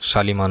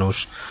ক্ষমতাশালী মানুষ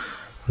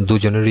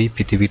দুজনেরই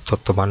পৃথিবীর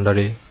তথ্য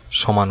ভাণ্ডারে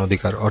সমান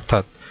অধিকার।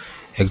 অর্থাৎ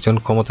একজন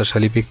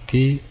ক্ষমতাশালী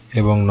ব্যক্তি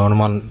এবং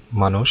নর্মাল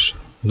মানুষ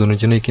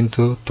দুজনেই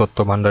কিন্তু তথ্য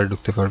ভাণ্ডারে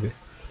ঢুকতে পারবে।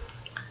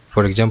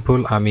 ফর এক্সাম্পল,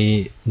 আমি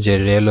যে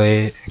রেলওয়ে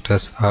একটা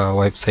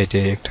ওয়েবসাইটে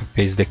একটা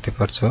পেজ দেখতে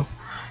পারছো,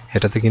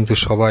 এটাতে কিন্তু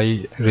সবাই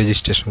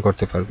রেজিস্ট্রেশন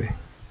করতে পারবে,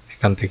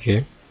 এখান থেকে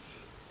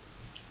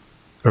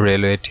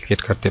রেলওয়ে টিকিট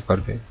কাটতে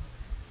পারবে।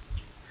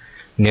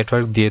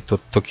 নেটওয়ার্ক দিয়ে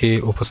তথ্যকে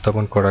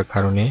উপস্থাপন করার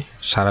কারণে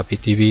সারা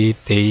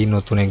পৃথিবীতেই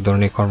নতুন এক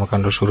ধরনের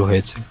কর্মকাণ্ড শুরু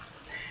হয়েছে।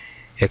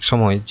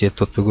 একসময় যে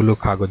তথ্যগুলো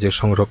কাগজে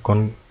সংরক্ষণ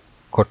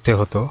করতে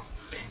হতো,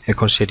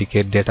 এখন সেটিকে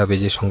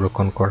ডেটাবেজে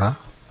সংরক্ষণ করা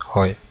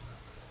হয়।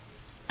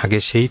 আগে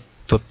সেই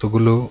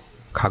তথ্যগুলো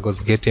কাগজ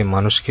ঘেঁটে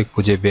মানুষকে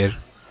খুঁজে বের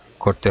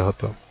করতে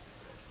হতো,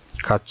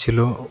 কাজ ছিল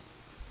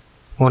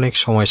অনেক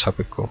সময়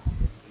সাপেক্ষ।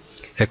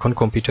 এখন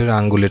কম্পিউটারে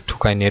আঙ্গুলের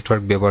ঠোকায়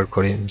নেটওয়ার্ক ব্যবহার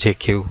করে যে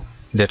কেউ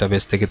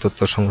ডেটাবেজ থেকে তথ্য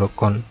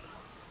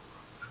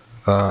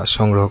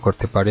সংগ্রহ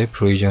করতে পারে,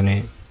 প্রয়োজনে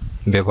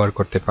ব্যবহার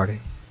করতে পারে।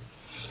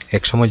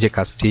 একসময় যে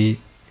কাজটি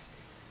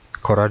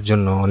করার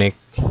জন্য অনেক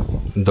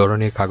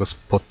ধরনের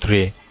কাগজপত্রে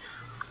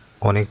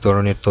অনেক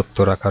ধরনের তথ্য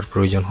রাখার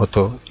প্রয়োজন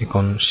হতো,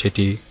 এখন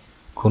সেটি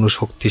কোনো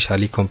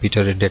শক্তিশালী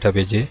কম্পিউটারের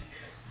ডেটাবেজে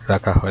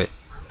রাখা হয়।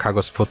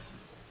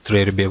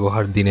 কাগজপত্রের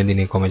ব্যবহার দিনে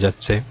দিনে কমে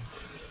যাচ্ছে।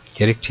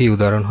 এর একটি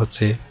উদাহরণ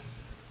হচ্ছে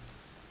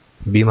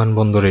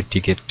বিমানবন্দরের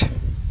টিকিট।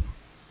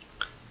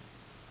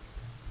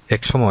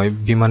 একসময়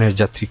বিমানের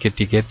যাত্রীকে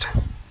টিকিট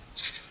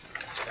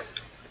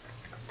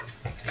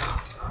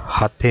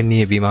হাতে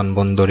নিয়ে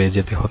বিমানবন্দরে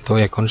যেতে হতো,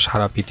 এখন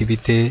সারা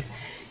পৃথিবীতে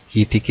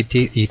ই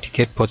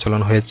টিকিট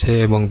প্রচলন হয়েছে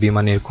এবং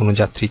বিমানের কোনো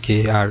যাত্রীকে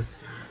আর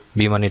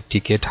বিমানের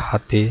টিকিট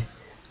হাতে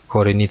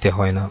করে নিতে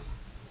হয় না।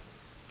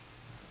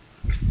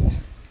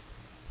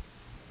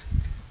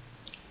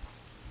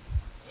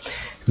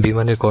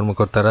 বিমানের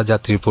কর্মকর্তারা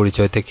যাত্রীর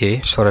পরিচয় থেকে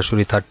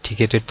সরাসরি তার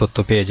টিকিটের তথ্য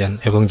পেয়ে যান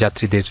এবং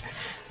যাত্রীদের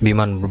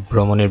বিমান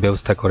ভ্রমণের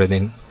ব্যবস্থা করে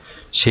দেন।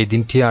 সেই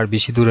দিনটি আর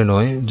বেশি দূরে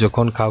নয়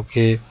যখন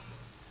কাউকে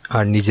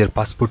আর নিজের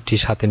পাসপোর্টটি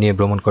সাথে নিয়ে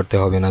ভ্রমণ করতে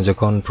হবে না।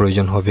 যখন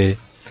প্রয়োজন হবে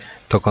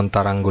তখন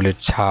তার আঙ্গুলের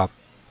ছাপ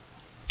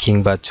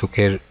কিংবা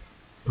চোখের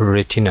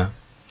রেটিনা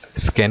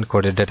স্ক্যান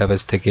করে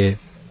ডেটাবেস থেকে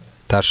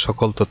তার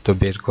সকল তথ্য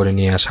বের করে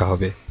নিয়ে আসা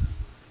হবে।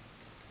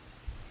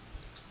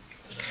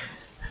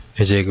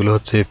 এই যে এগুলো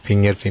হচ্ছে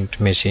ফিঙ্গারপ্রিন্ট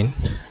মেশিন।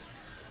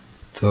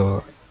 তো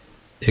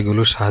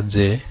এগুলোর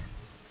সাহায্যে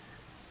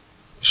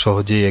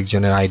সহজেই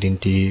একজনের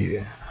আইডেন্টিটি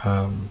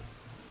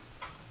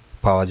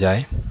পাওয়া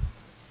যায়।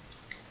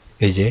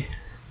 এই যে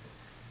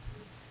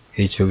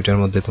এই ছবিটার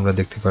মধ্যে তোমরা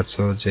দেখতে পাচ্ছ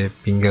যে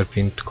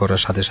ফিঙ্গারপ্রিন্ট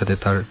করার সাথে সাথে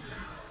তার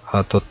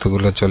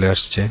তথ্যগুলো চলে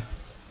আসছে।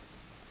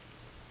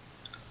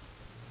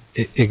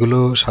 এগুলো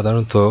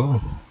সাধারণত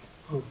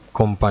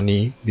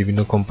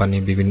বিভিন্ন কোম্পানি,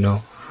 বিভিন্ন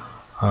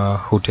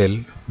হোটেল,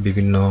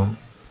 বিভিন্ন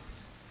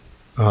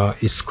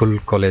স্কুল,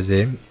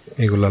 কলেজে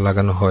এগুলো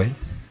লাগানো হয়।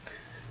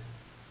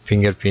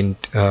 ফিঙ্গারপ্রিন্ট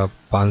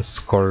পাঞ্চ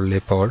করলে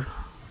পর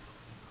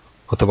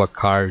অথবা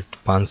কার্ড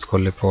পাঞ্চ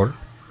করলে পর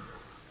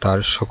তার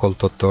সকল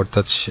তথ্য,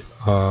 অর্থাৎ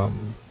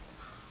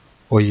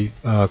ওই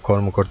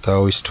কর্মকর্তা,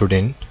 ওই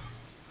স্টুডেন্ট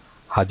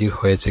হাজির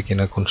হয়েছে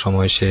কিনা, কোন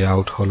সময় সে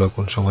আউট হলো,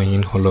 কোন সময়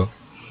ইন হলো,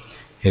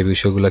 এই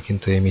বিষয়গুলো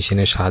কিন্তু এই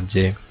মেশিনের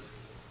সাহায্যে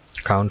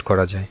কাউন্ট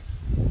করা যায়।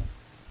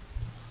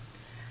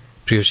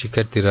 প্রিয়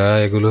শিক্ষার্থীরা,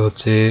 এগুলো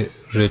হচ্ছে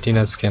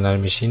রেটিনা স্ক্যানার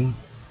মেশিন।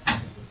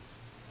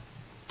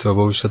 তো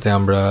ভবিষ্যতে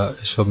আমরা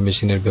এসব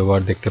মেশিনের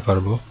ব্যবহার দেখতে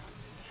পারবো।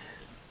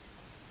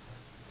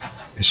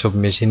 এসব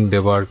মেশিন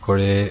ব্যবহার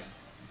করে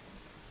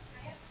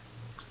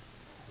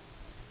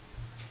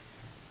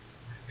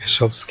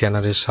এসব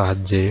স্ক্যানারের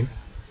সাহায্যে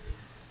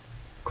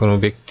কোনো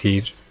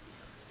ব্যক্তির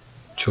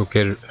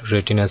চোখের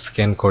রেটিনা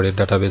স্ক্যান করে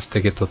ডাটাবেস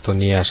থেকে তথ্য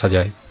নিয়ে আসা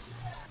যায়।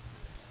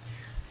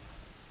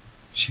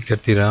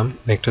 শিক্ষার্থীরা,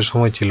 একটা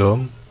সময় ছিল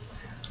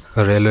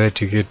রেলওয়ে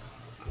টিকিট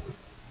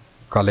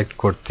কালেক্ট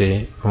করতে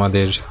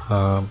আমাদের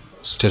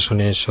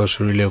স্টেশনে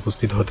সশরীরে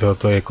উপস্থিত হতে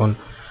হতো। এখন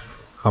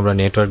আমরা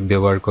নেটওয়ার্ক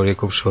ব্যবহার করে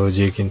খুব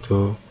সহজেই কিন্তু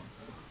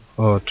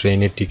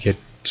ট্রেনের টিকিট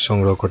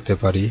সংগ্রহ করতে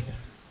পারি।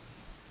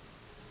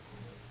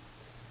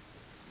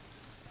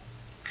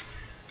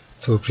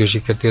 তো প্রিয়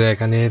শিক্ষার্থীরা,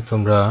 এখানে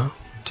তোমরা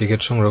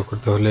টিকিট সংগ্রহ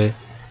করতে হলে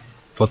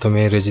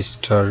প্রথমে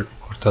রেজিস্টার,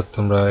 অর্থাৎ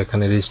তোমরা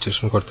এখানে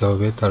রেজিস্ট্রেশন করতে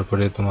হবে।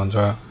 তারপরে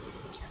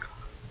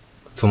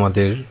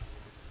তোমাদের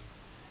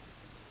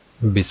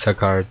visa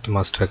card,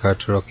 master card,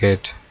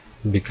 rocket,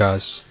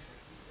 বিকাশ,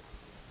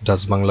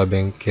 ডাচ বাংলা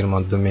ব্যাংকের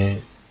মাধ্যমে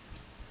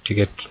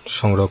টিকিট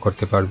সংগ্রহ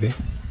করতে পারবে।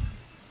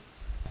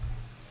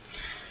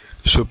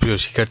 সুপ্রিয়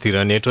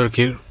শিক্ষার্থীরা,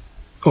 নেটওয়ার্কের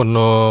অন্য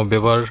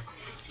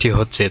ব্যবহারটি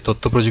হচ্ছে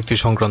তথ্য প্রযুক্তি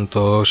সংক্রান্ত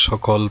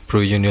সকল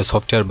প্রয়োজনীয়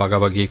সফটওয়্যার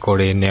ভাগাভাগি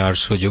করে নেওয়ার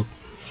সুযোগ।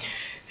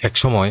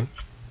 একসময়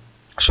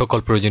সকল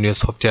প্রয়োজনীয়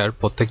সফটওয়্যার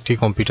প্রত্যেকটি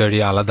কম্পিউটারই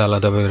আলাদা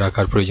আলাদাভাবে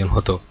রাখার প্রয়োজন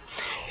হতো।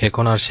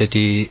 এখন আর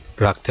সেটি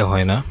রাখতে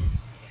হয় না।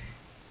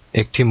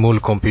 একটি মূল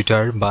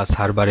কম্পিউটার বা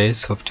সার্ভারে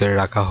সফটওয়্যার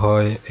রাখা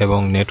হয় এবং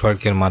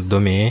নেটওয়ার্কের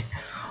মাধ্যমে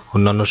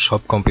অন্যান্য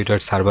সব কম্পিউটার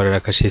সার্ভারে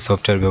রাখা সেই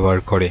সফটওয়্যার ব্যবহার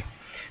করে।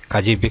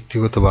 কাজেই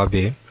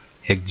ব্যক্তিগতভাবে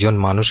একজন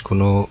মানুষ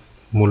কোনো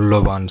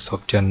মূল্যবান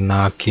সফটওয়্যার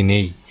না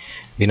কিনেই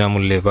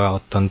বিনামূল্যে বা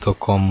অত্যন্ত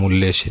কম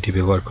মূল্যে সেটি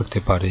ব্যবহার করতে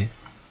পারে।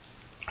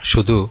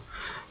 শুধু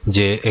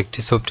যে একটি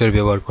সফটওয়্যার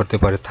ব্যবহার করতে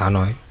পারে তা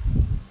নয়,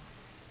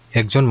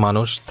 একজন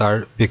মানুষ তার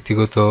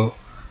ব্যক্তিগত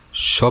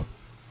সব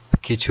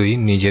কিছুই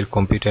নিজের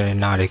কম্পিউটারে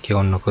না রেখে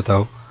অন্য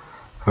কোথাও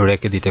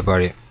রেখে দিতে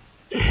পারে।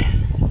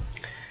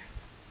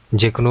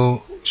 যে কোনো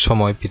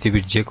সময়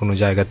পৃথিবীর যে কোনো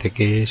জায়গা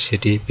থেকে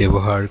সেটি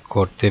ব্যবহার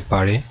করতে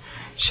পারে,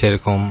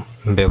 সেরকম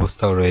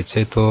ব্যবস্থাও রয়েছে।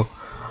 তো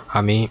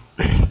আমি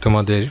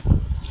তোমাদের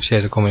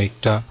সেরকম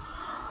একটা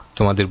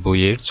তোমাদের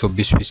বইয়ের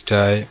 24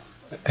 পৃষ্ঠায়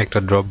একটা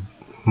ড্রপ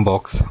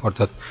বক্স,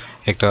 অর্থাৎ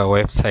একটা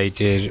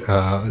ওয়েবসাইটের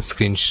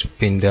স্ক্রিন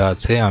প্রিন্ট দেওয়া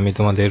আছে। আমি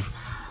তোমাদের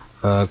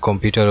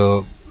কম্পিউটারও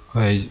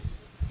এই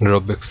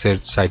ড্রপ বক্সের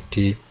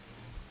সাইটটি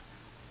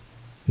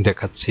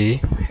দেখাচ্ছি।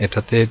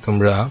 এটাতে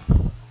তোমরা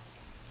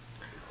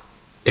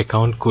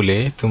অ্যাকাউন্ট খুলে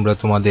তোমরা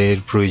তোমাদের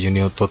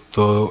প্রয়োজনীয় তথ্য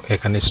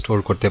এখানে স্টোর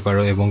করতে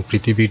পারো এবং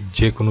পৃথিবীর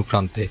যে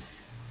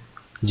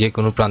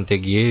কোনো প্রান্তে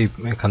গিয়ে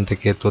এখান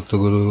থেকে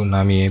তথ্যগুলো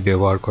নামিয়ে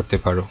ব্যবহার করতে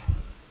পারো।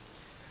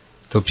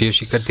 তো প্রিয়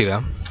শিক্ষার্থীরা,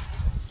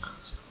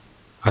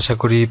 আশা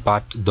করি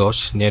পার্ট 10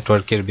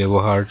 নেটওয়ার্কের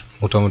ব্যবহার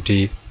মোটামুটি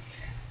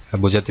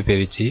বোঝাতে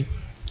পেরেছি।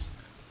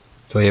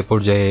 তো এ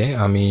পর্যায়ে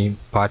আমি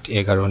পার্ট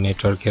 11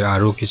 নেটওয়ার্কের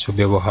আরও কিছু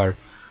ব্যবহার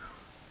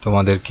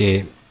তোমাদেরকে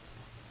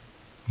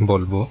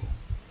বলবো।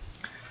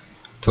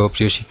 তো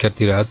প্রিয়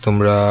শিক্ষার্থীরা,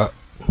 তোমরা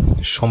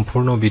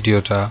সম্পূর্ণ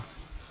ভিডিওটা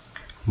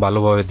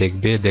ভালোভাবে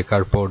দেখবে।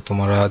 দেখার পর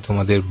তোমরা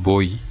তোমাদের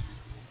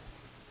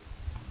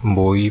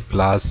বই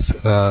প্লাস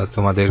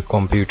তোমাদের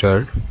কম্পিউটার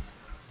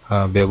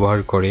ব্যবহার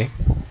করে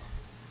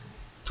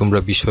তোমরা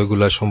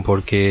বিষয়গুলো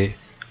সম্পর্কে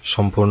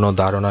সম্পূর্ণ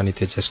ধারণা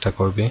নিতে চেষ্টা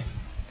করবে।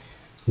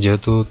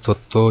 যেহেতু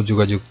তথ্য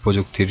যোগাযোগ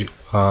প্রযুক্তির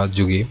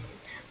যুগে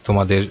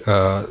তোমাদের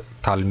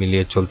তাল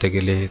মিলিয়ে চলতে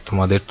গেলে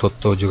তোমাদের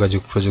তথ্য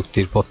যোগাযোগ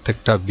প্রযুক্তির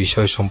প্রত্যেকটা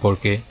বিষয়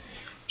সম্পর্কে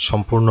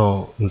সম্পূর্ণ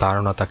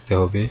ধারণা থাকতে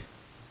হবে।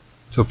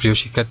 তো প্রিয়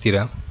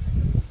শিক্ষার্থীরা,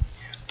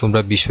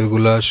 তোমরা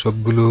বিষয়গুলো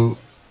সবগুলো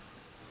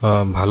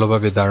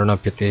ভালোভাবে ধারণা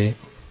পেতে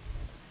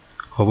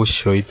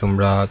অবশ্যই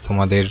তোমরা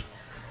তোমাদের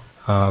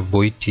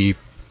বইটি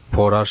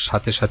পড়ার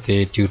সাথে সাথে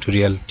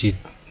টিউটোরিয়ালটি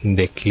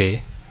দেখলে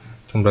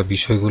তোমরা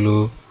বিষয়গুলো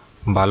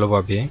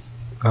ভালোভাবে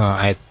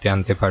আয়ত্তে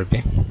আনতে পারবে।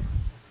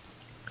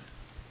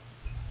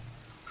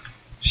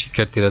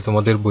 শিক্ষার্থীরা,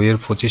 তোমাদের বইয়ের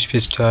 25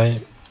 পৃষ্ঠায়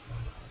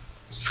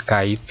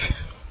স্কাইপ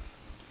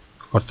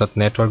অর্থাৎ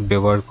নেটওয়ার্ক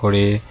ব্যবহার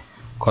করে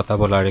কথা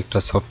বলার একটা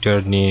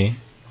সফটওয়্যার নিয়ে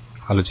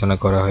আলোচনা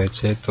করা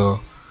হয়েছে। তো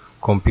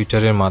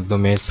কম্পিউটারের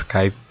মাধ্যমে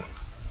স্কাইপ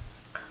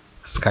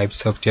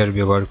সফটওয়্যার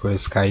ব্যবহার করে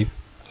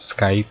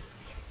স্কাইপ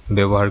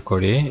ব্যবহার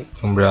করে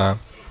তোমরা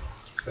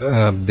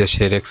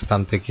দেশের এক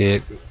স্থান থেকে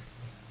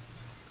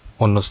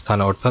অন্য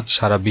স্থানে অর্থাৎ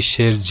সারা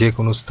বিশ্বের যে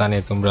কোনো স্থানে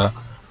তোমরা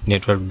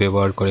নেটওয়ার্ক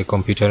ব্যবহার করে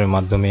কম্পিউটারের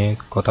মাধ্যমে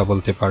কথা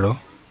বলতে পারো।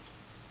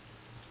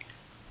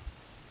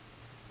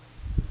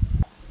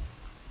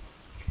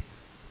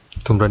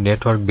 তোমরা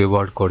নেটওয়ার্ক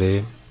ব্যবহার করে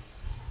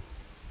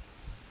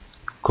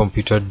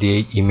কম্পিউটার দিয়ে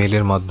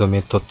ইমেলের মাধ্যমে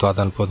তথ্য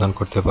আদান প্রদান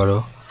করতে পারো।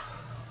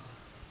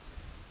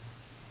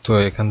 তো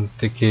এখান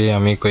থেকে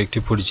আমি কয়েকটি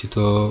পরিচিত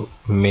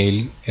মেইল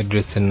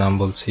অ্যাড্রেসের নাম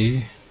বলছি।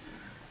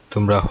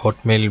 তোমরা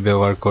হটমেইল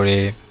ব্যবহার করে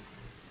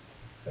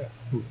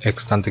এক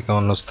স্থান থেকে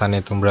অন্য স্থানে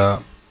তোমরা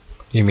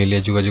ইমেইলে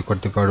যোগাযোগ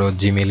করতে পারো।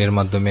 জিমেইলের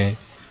মাধ্যমে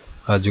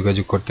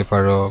যোগাযোগ করতে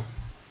পারো।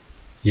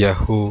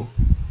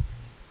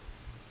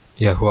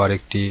 ইয়াহু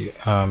আরেকটি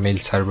মেইল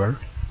সার্ভার,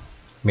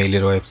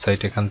 মেইলের ওয়েবসাইট।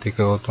 এখান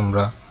থেকেও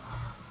তোমরা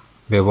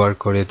ব্যবহার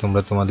করে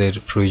তোমরা তোমাদের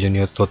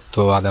প্রয়োজনীয় তথ্য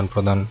আদান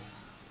প্রদান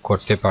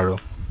করতে পারো।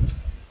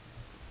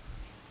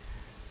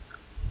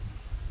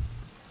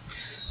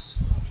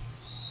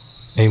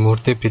 এই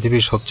মুহূর্তে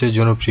পৃথিবীর সবচেয়ে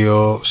জনপ্রিয়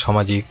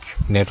সামাজিক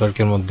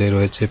নেটওয়ার্কের মধ্যে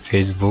রয়েছে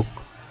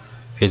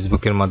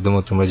ফেসবুকের মাধ্যমে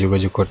তোমরা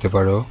যোগাযোগ করতে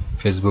পারো।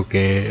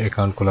 ফেসবুকে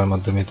অ্যাকাউন্ট খোলার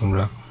মাধ্যমে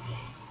তোমরা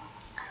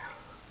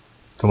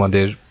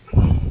তোমাদের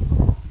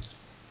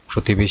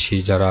প্রতিবেশী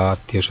যারা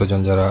আত্মীয় স্বজন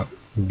যারা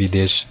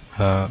বিদেশ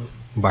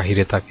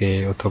বাহিরে থাকে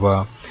অথবা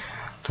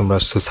তোমরা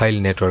সোশ্যাল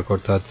নেটওয়ার্ক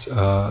অর্থাৎ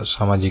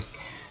সামাজিক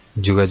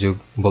যোগাযোগ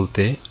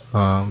বলতে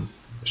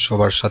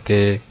সবার সাথে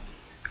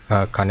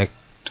কানেক্ট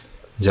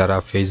যারা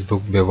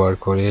ফেসবুক ব্যবহার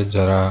করে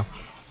যারা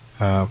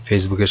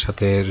ফেসবুকের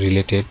সাথে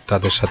রিলেটেড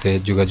তাদের সাথে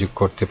যোগাযোগ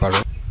করতে পারো।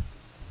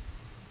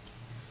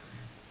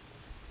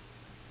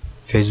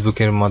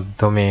 ফেসবুকের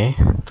মাধ্যমে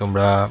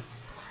তোমরা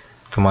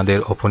তোমাদের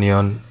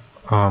ওপিনিয়ন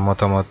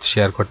মতামত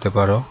শেয়ার করতে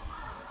পারো।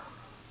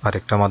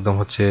 আরেকটা মাধ্যম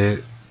হচ্ছে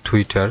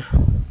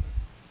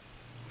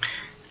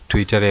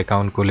টুইটারে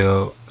অ্যাকাউন্ট খুলেও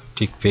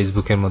ঠিক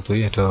ফেসবুকের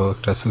মতোই এটাও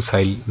একটা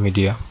সোশ্যাল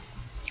মিডিয়া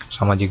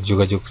সামাজিক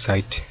যোগাযোগ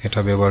সাইট। এটা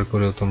ব্যবহার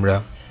করেও তোমরা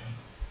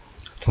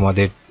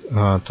তোমাদের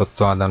তথ্য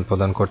আদান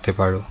প্রদান করতে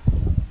পারো।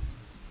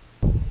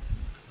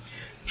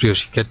 প্রিয়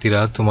শিক্ষার্থীরা,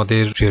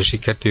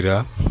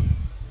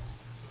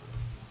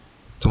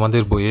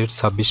 তোমাদের বইয়ের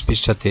 26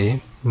 পৃষ্ঠাতে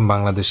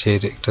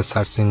বাংলাদেশের একটা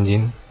সার্চ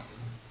ইঞ্জিন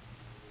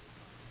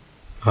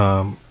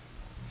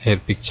এর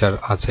পিকচার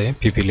আছে,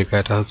 পিপিলিকা।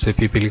 এটা হচ্ছে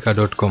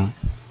pipilika.com,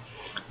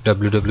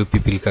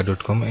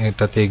 www.pipilika.com।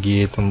 এটাতে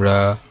গিয়ে তোমরা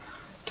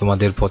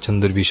তোমাদের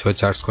পছন্দের বিষয়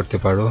সার্চ করতে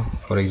পারো।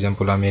 ফর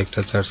এক্সাম্পল আমি একটা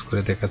সার্চ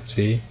করে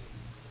দেখাচ্ছি।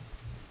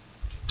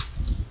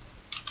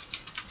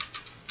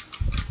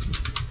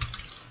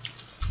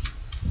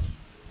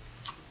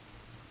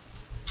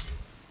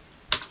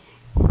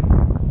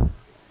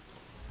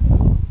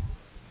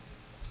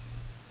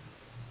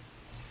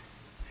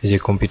 এই যে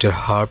কম্পিউটার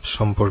হাব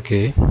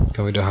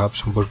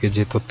সম্পর্কে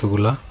যে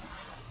তথ্যগুলা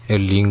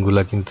এর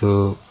লিঙ্কগুলা কিন্তু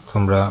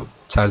তোমরা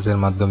সার্চের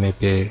মাধ্যমে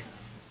পেয়ে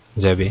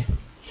যাবে।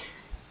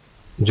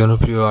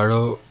 জনপ্রিয়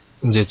আরও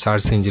যে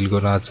সার্চ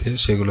ইঞ্জিনগুলো আছে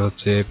সেগুলো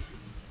হচ্ছে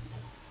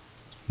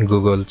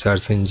Google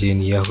search engine,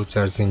 Yahoo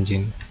search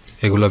engine.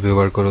 এগুলো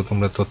ব্যবহার করে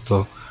তোমরা তথ্য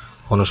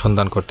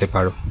অনুসন্ধান করতে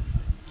পারো।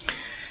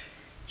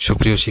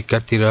 সুপ্রিয়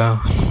শিক্ষার্থীরা,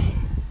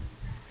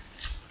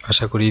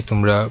 আশা করি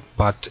তোমরা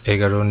পাঠ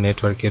 11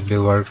 নেটওয়ার্কের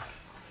ব্যবহার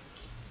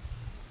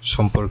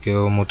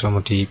সম্পর্কেও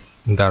মোটামুটি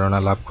ধারণা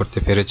লাভ করতে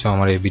পেরেছো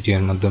আমার এই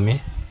ভিডিওর মাধ্যমে।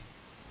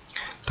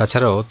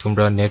 তাছাড়াও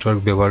তোমরা নেটওয়ার্ক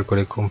ব্যবহার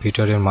করে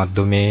কম্পিউটারের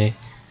মাধ্যমে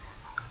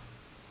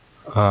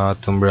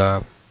তোমরা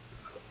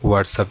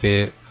হোয়াটসঅ্যাপে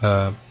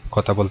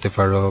কথা বলতে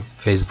পারো,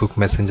 ফেসবুক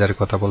মেসেঞ্জারে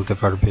কথা বলতে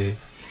পারবে,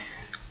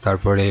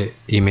 তারপরে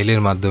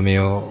ইমেলের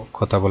মাধ্যমেও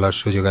কথা বলার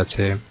সুযোগ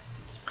আছে।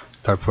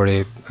 তারপরে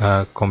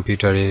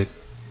কম্পিউটারে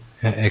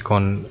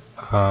এখন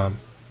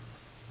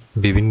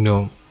বিভিন্ন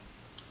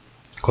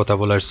কথা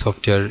বলার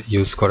সফটওয়্যার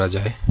ইউজ করা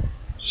যায়,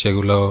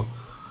 সেগুলো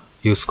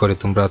ইউজ করে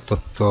তোমরা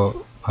তথ্য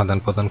আদান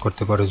প্রদান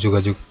করতে পারো,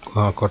 যোগাযোগ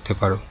করতে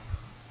পারো।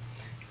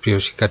 প্রিয়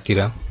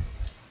শিক্ষার্থীরা,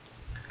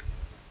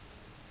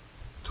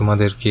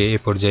 তোমাদেরকে এ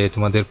পর্যায়ে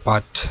তোমাদের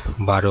পাঠ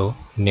 12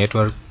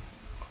 নেটওয়ার্ক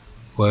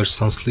ও এর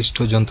সংশ্লিষ্ট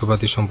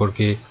যন্ত্রপাতি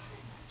সম্পর্কে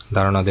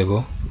ধারণা দেব।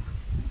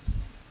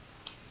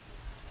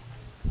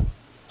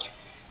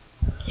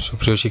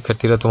 সুপ্রিয়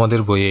শিক্ষার্থীরা, তোমাদের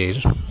বইয়ের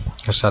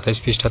 27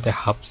 পৃষ্ঠাতে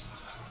হাবস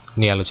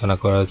নিয়ে আলোচনা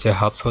করা হয়েছে।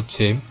 হাবস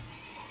হচ্ছে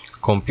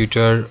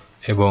কম্পিউটার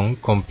এবং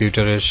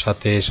কম্পিউটারের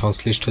সাথে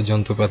সংশ্লিষ্ট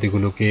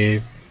যন্ত্রপাতিগুলোকে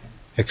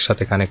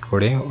একসাথে কানেক্ট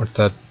করে,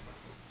 অর্থাৎ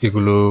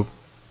এগুলো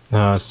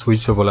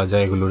সুইচও বলা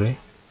যায়,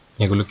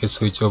 এগুলোকে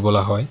সুইচও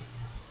বলা হয়।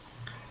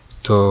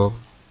 তো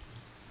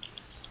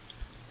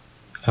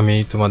আমি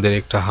তোমাদের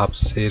একটা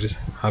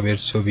হাবের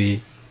ছবি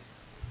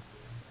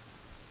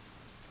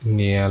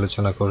নিয়ে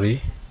আলোচনা করি।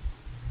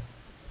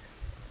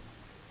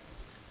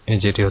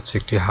 যেটি হচ্ছে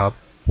একটি হাব।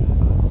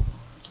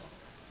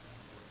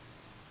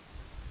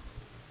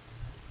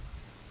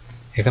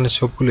 এখানে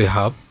সবগুলোই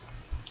হাব।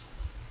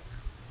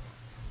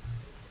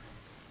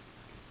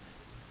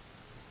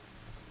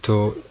 তো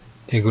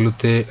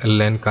এগুলোতে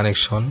ল্যান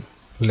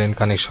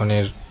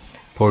কানেকশনের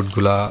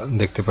পোর্টগুলা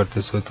দেখতে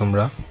পারতেছো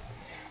তোমরা।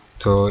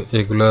 তো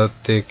এগুলা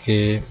থেকে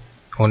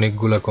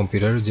অনেকগুলা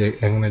কম্পিউটার, যে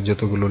এখানে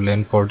যতগুলো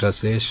ল্যান পোর্ট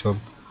আছে সব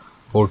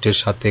পোর্টের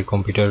সাথে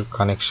কম্পিউটার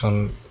কানেকশন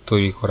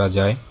তৈরি করা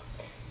যায়।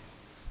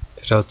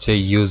 এটা হচ্ছে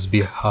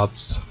ইউএসবি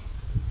হাবস।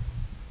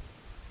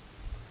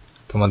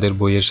 তোমাদের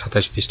বইয়ের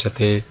 27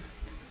 পৃষ্ঠাতে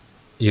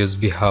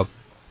ইউএসবি হাব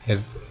এর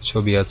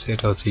ছবি আছে।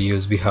 এটা হচ্ছে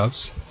ইউএসবি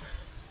হাবস।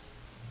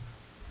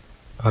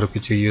 আরো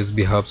কিছু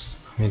ইউএসবি হাবস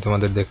আমি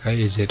তোমাদের দেখাই।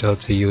 এই যে এটা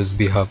হচ্ছে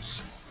ইউএসবি হাবস।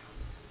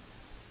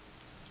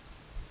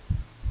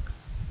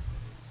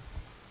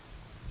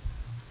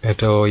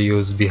 এটাও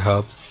ইউএসবি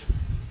হাবস।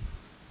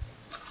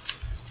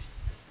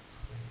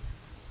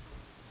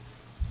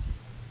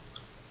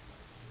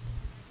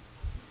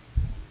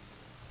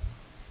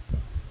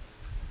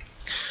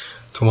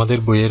 তোমাদের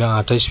বইয়ের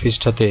 28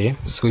 পৃষ্ঠাতে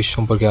সুইচ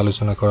সম্পর্কে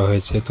আলোচনা করা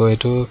হয়েছে। তো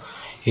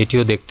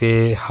এটিও দেখতে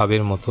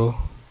হাবের মতো।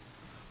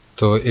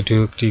 তো এটিও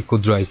একটি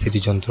ক্ষুদ্র আইসিটি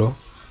যন্ত্র।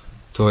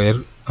 তো এর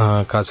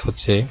কাজ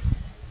হচ্ছে,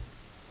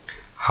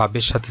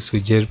 হাবের সাথে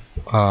সুইচের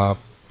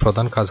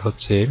প্রধান কাজ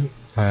হচ্ছে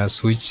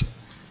সুইচ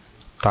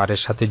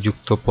তারের সাথে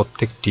যুক্ত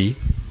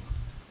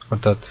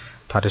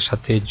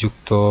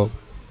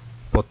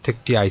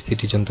প্রত্যেকটি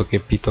আইসিটি যন্ত্রকে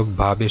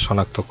পৃথকভাবে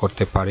শনাক্ত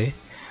করতে পারে,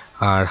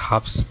 আর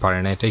হাবস পারে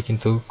না। এটাই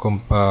কিন্তু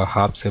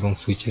হাবস এবং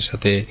সুইচের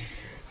সাথে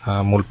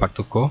মূল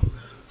পার্থক্য।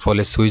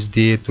 ফলে সুইচ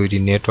দিয়ে তৈরি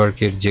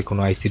নেটওয়ার্কের যে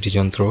কোনো আইসিটি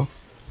যন্ত্র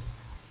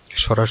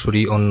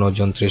সরাসরি অন্য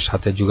যন্ত্রের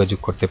সাথে যোগাযোগ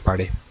করতে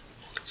পারে।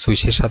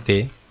 সুইচের সাথে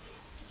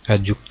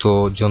যুক্ত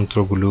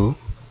যন্ত্রগুলো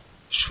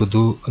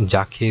শুধু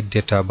যাকে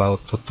ডেটা বা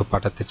তথ্য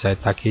পাঠাতে চায়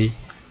তাকেই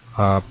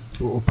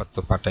উপাত্ত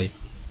পাঠায়।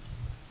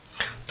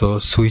 তো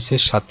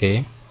সুইচের সাথে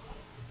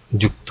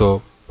যুক্ত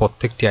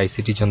প্রত্যেকটি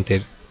আইসিটি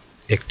যন্ত্রের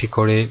একটি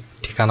করে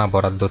ঠিকানা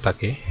বরাদ্দ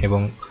থাকে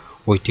এবং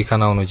ওই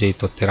ঠিকানা অনুযায়ী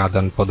তথ্যের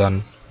আদান প্রদান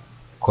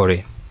করে।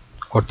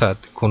 অর্থাৎ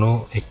কোনো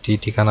একটি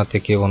ঠিকানা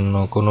থেকে অন্য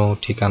কোনো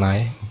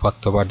ঠিকানায়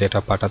উপাত্ত বা ডেটা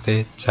পাঠাতে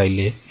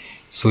চাইলে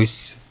সুইচ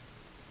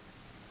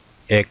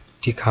এক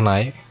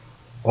ঠিকানায়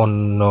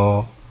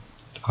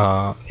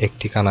এক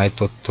ঠিকানার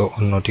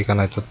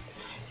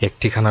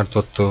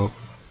তথ্য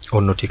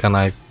অন্য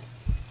ঠিকানায়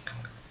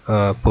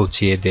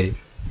পৌঁছিয়ে দেয়।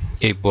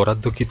 এই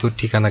বরাদ্দকৃত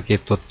ঠিকানাকে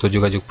তথ্য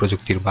যোগাযোগ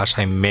প্রযুক্তির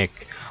ভাষায় ম্যাক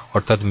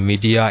অর্থাৎ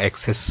মিডিয়া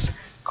অ্যাক্সেস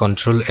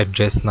কন্ট্রোল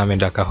অ্যাড্রেস নামে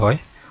ডাকা হয়।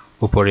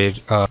 উপরের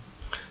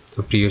তো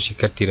প্রিয়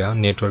শিক্ষার্থীরা,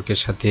 নেটওয়ার্কের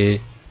সাথে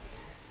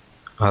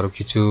আরও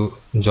কিছু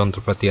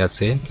যন্ত্রপাতি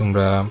আছে।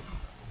 তোমরা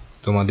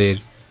তোমাদের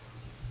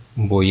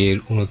বইয়ের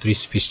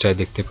 29 পৃষ্ঠায়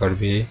দেখতে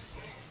পারবে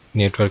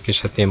নেটওয়ার্কের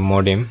সাথে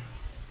মডেম।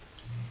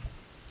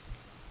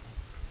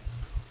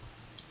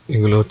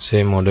 এগুলো হচ্ছে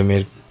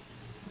মডেমের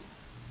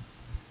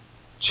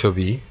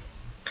ছবি।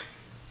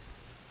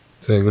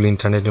 তো এগুলো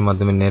ইন্টারনেটের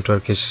মাধ্যমে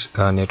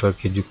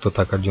নেটওয়ার্কে যুক্ত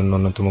থাকার জন্য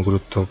অন্যতম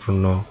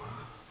গুরুত্বপূর্ণ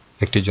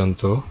একটি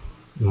যন্ত্র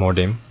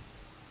মডেম।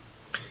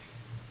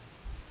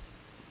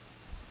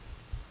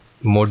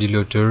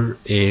 মডুলেটর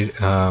এর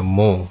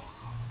মো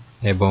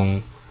এবং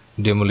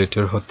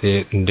ডেমোলেটর হতে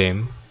ডেম,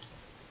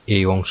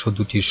 এই অংশ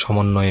দুটির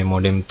সমন্বয়ে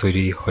মডেম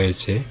তৈরি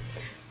হয়েছে।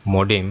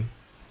 মডেম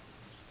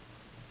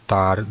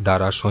তার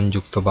দ্বারা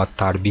সংযুক্ত বা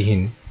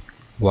তারবিহীন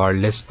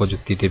ওয়্যারলেস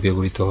প্রযুক্তিতে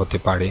ব্যবহৃত হতে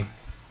পারে।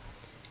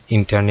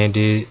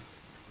 ইন্টারনেটের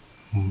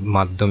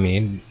মাধ্যমে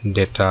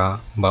ডেটা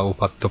বা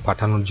উপাত্ত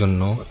পাঠানোর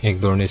জন্য এক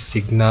ধরনের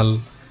সিগন্যাল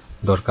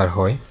দরকার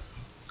হয়।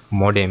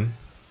 মডেম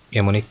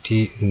এমন একটি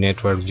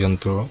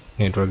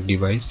নেটওয়ার্ক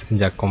ডিভাইস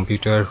যা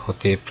কম্পিউটার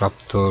হতে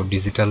প্রাপ্ত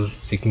ডিজিটাল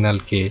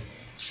সিগন্যালকে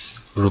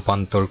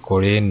রূপান্তর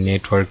করে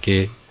নেটওয়ার্কে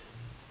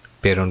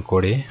প্রেরণ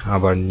করে,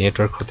 আবার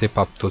নেটওয়ার্ক হতে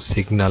প্রাপ্ত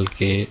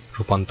সিগন্যালকে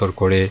রূপান্তর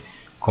করে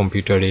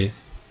কম্পিউটারে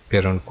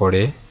প্রেরণ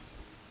করে।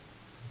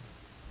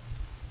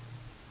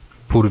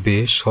 পূর্বে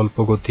স্বল্প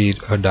গতির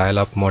ডায়াল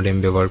আপ মডেম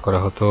ব্যবহার করা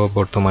হতো।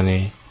 বর্তমানে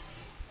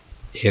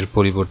এর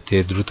পরিবর্তে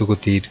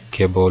দ্রুতগতির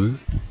কেবল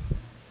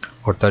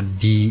অর্থাৎ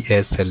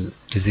DSL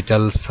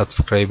digital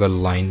subscriber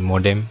line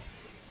modem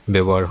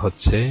ব্যবহার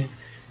হচ্ছে।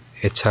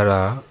 এছাড়া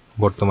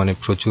বর্তমানে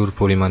প্রচুর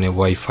পরিমাণে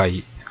ওয়াইফাই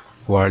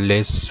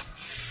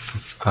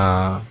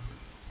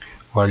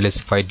ওয়্যারলেস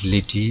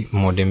ফাইডেলিটি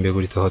মডেম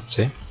ব্যবহৃত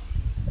হচ্ছে।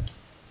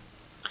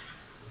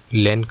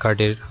 ল্যান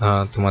কার্ডের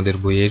তোমাদের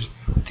বইয়ের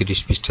 30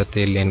 পৃষ্ঠাতে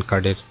ল্যান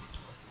কার্ডের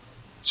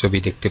ছবি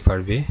দেখতে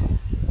পারবে।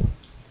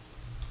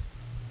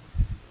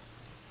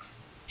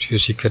 প্রিয়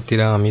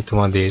শিক্ষার্থীরা, আমি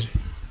তোমাদের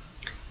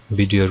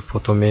ভিডিওর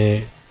প্রথমে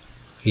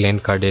ল্যান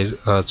কার্ডের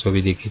ছবি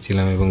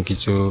দেখিয়েছিলাম এবং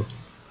কিছু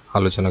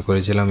আলোচনা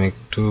করেছিলাম।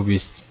 একটু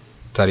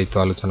বিস্তারিত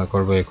আলোচনা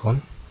করব এখন।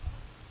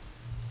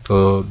 তো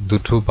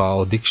দুটো বা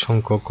অধিক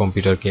সংখ্যক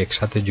কম্পিউটারকে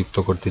একসাথে যুক্ত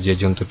করতে যে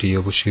যন্ত্রটি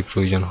অবশ্যই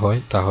প্রয়োজন হয়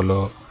তা হলো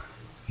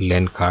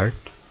ল্যান কার্ড।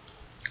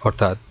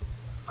 অর্থাৎ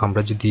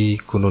আমরা যদি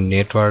কোনো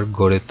নেটওয়ার্ক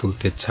গড়ে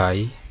তুলতে চাই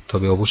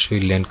তবে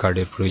অবশ্যই ল্যান্ড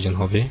কার্ডের প্রয়োজন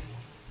হবে।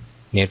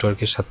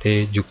 নেটওয়ার্কের সাথে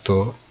যুক্ত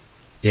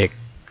এক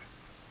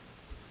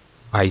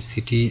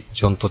আইসিটি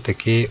যন্ত্র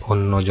থেকে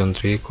অন্য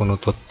যন্ত্রে কোনো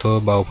তথ্য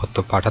বা উপাত্ত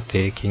পাঠাতে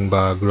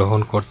কিংবা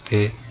গ্রহণ করতে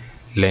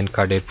ল্যান্ড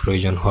কার্ডের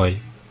প্রয়োজন হয়।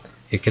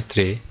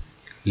 এক্ষেত্রে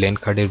ল্যান্ড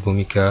কার্ডের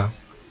ভূমিকা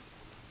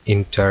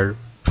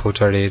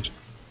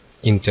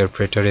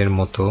ইন্টারপ্রেটারের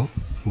মতো।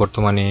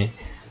 বর্তমানে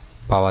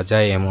পাওয়া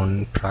যায় এমন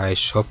প্রায়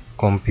সব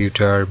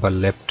কম্পিউটার বা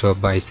ল্যাপটপ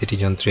বা আইসিটি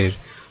যন্ত্রের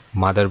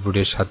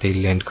মাদারবোর্ডের সাথেই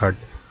ল্যান্ড কার্ড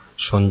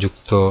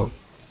সংযুক্ত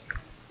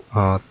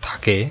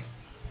থাকে।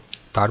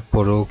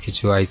 তারপরও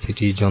কিছু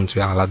আইসিটি যন্ত্রে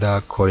আলাদা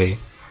করে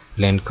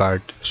ল্যান্ড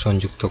কার্ড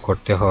সংযুক্ত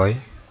করতে হয়।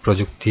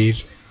 প্রযুক্তির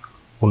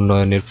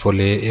উন্নয়নের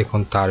ফলে এখন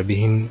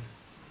তারবিহীন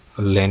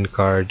ল্যান্ড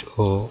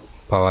কার্ডও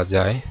পাওয়া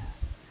যায়।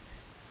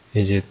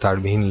 এই যে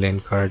তারবিহীন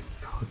ল্যান্ড কার্ড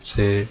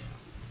হচ্ছে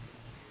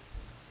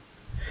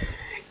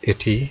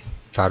এটি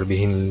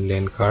তারবিহীন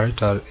ল্যান্ড কার্ড,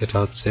 আর এটা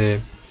হচ্ছে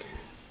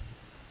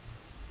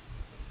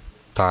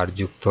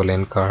তারযুক্ত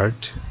ল্যান্ড কার্ড।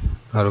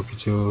 আরো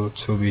কিছু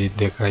ছবি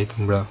দেখাই,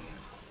 তোমরা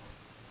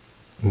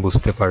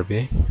বুঝতে পারবে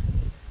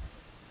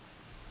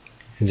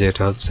যে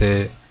এটা হচ্ছে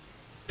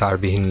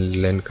তারবিহীন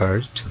ল্যান্ড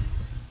কার্ড।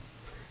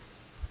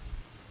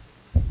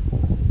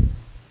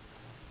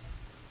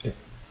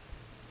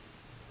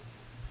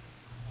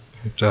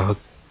 এটা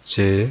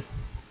হচ্ছে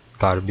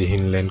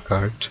তারবিহীন ল্যান্ড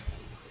কার্ড।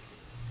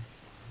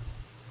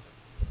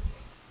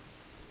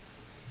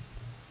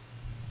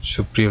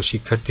 সুপ্রিয়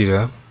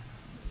শিক্ষার্থীরা,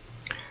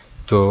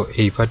 তো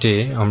এই পাঠে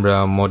আমরা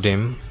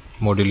modem,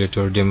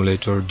 modulator,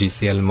 ডেমুলেটর,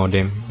 DCL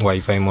modem,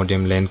 wifi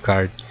modem, land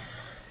card,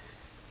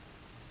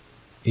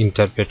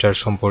 interpreter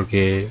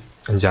সম্পর্কে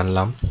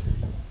জানলাম।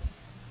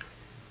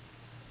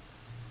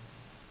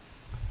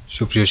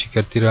 সুপ্রিয়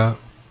শিক্ষার্থীরা,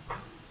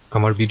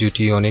 আমার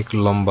ভিডিওটি অনেক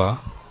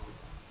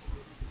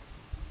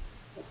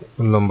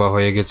লম্বা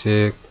হয়ে গেছে,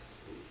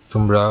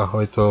 তোমরা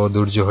হয়তো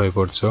ধৈর্য হয়ে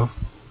পড়ছো।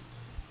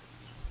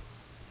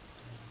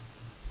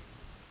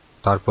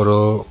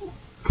 তারপরও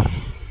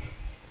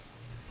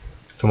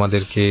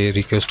তোমাদেরকে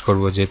রিকোয়েস্ট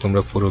করব যে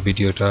তোমরা পুরো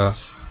ভিডিওটা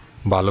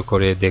ভালো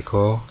করে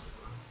দেখো।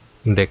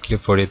 দেখলে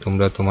পরে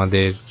তোমরা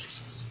তোমাদের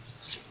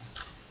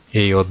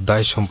এই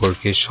অধ্যায়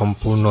সম্পর্কে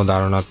সম্পূর্ণ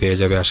ধারণা পেয়ে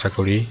যাবে। আশা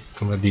করি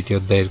তোমরা দ্বিতীয়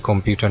অধ্যায়ের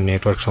কম্পিউটার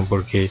নেটওয়ার্ক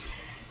সম্পর্কে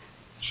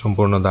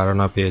সম্পূর্ণ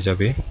ধারণা পেয়ে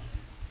যাবে।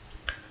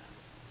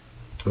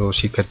 তো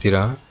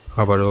শিক্ষার্থীরা,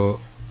 আবারও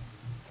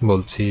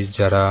বলছি,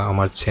 যারা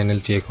আমার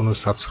চ্যানেলটি এখনো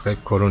সাবস্ক্রাইব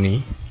করোনি,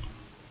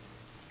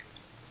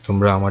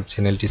 তোমরা আমার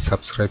চ্যানেলটি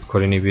সাবস্ক্রাইব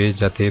করে নিবে,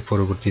 যাতে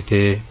পরবর্তীতে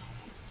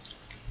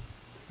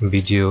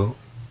ভিডিও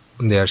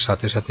দেওয়ার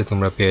সাথে সাথে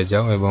তোমরা পেয়ে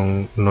যাও এবং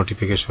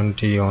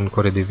নোটিফিকেশনটি অন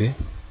করে দিবে।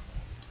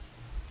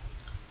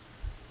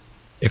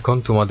 এখন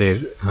তোমাদের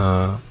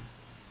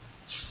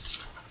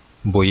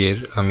বইয়ের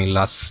আমি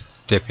লাস্ট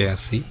স্টেপে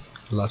আছি,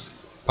 লাস্ট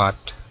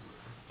পার্ট।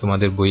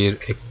 তোমাদের বইয়ের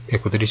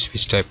 31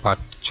 পৃষ্ঠায়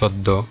পার্ট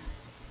 14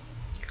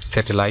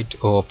 স্যাটেলাইট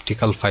ও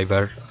অপটিক্যাল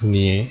ফাইবার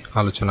নিয়ে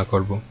আলোচনা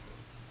করব।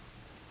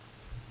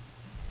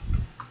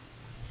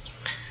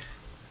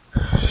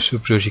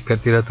 সুপ্রিয়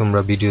শিক্ষার্থীরা,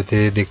 তোমরা ভিডিওতে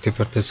দেখতে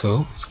পারতেছো,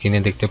 স্ক্রিনে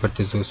দেখতে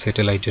পারতেছো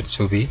স্যাটেলাইটের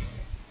ছবি।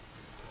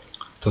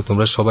 তো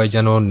তোমরা সবাই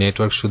জানো,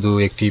 নেটওয়ার্ক শুধু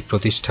একটি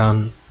প্রতিষ্ঠান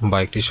বা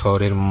একটি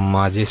শহরের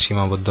মাঝে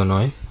সীমাবদ্ধ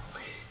নয়,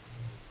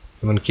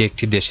 এমনকি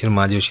একটি দেশের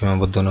মাঝেও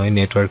সীমাবদ্ধ নয়।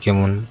 নেটওয়ার্ক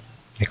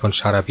এখন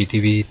সারা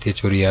পৃথিবীতে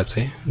ছড়িয়ে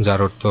আছে, যার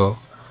অর্থ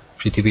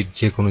পৃথিবীর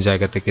যে কোনো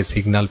জায়গা থেকে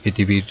সিগন্যাল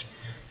পৃথিবীর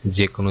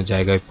যে কোনো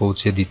জায়গায়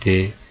পৌঁছে দিতে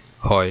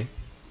হয়।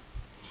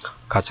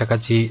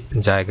 কাছাকাছি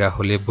জায়গা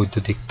হলে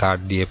বৈদ্যুতিক তার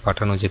দিয়ে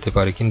পাঠানো যেতে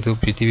পারে, কিন্তু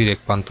পৃথিবীর এক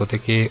প্রান্ত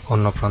থেকে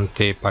অন্য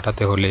প্রান্তে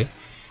পাঠাতে হলে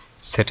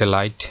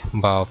স্যাটেলাইট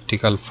বা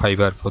অপটিক্যাল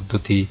ফাইবার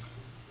পদ্ধতি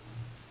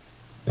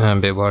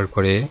ব্যবহার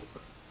করে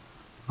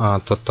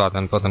তথ্য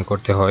আদান প্রদান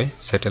করতে হয়।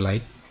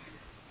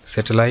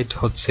 স্যাটেলাইট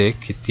হচ্ছে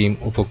কৃত্রিম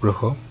উপগ্রহ,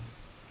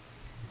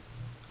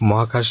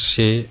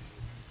 মহাকাশে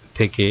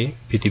থেকে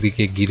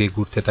পৃথিবীকে ঘিরে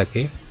ঘুরতে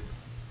থাকে।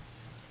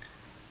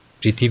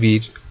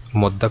 পৃথিবীর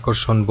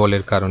মাধ্যাকর্ষণ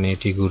বলের কারণে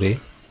এটি ঘুরে,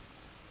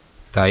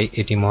 তাই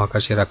এটি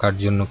মহাকাশে রাখার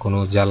জন্য কোনো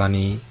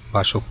জ্বালানি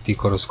বা শক্তি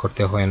খরচ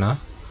করতে হয় না।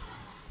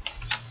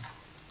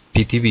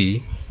 পৃথিবী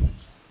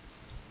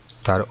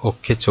তার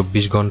অক্ষে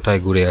 24 ঘন্টায়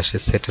ঘুরে আসে।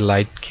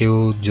 স্যাটেলাইটকেও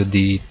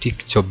যদি ঠিক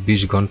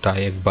 24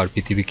 ঘন্টায় একবার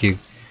পৃথিবীকে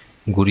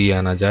ঘুরিয়ে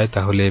আনা যায়,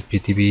 তাহলে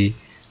পৃথিবী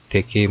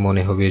থেকে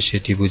মনে হবে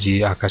সেটি বুঝি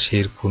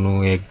আকাশের কোনো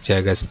এক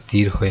জায়গায়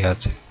স্থির হয়ে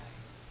আছে।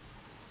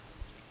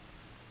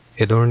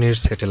 এ ধরনের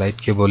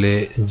স্যাটেলাইটকে বলে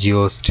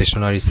জিও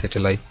স্টেশনারি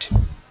স্যাটেলাইট।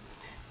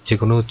 যে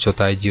কোনো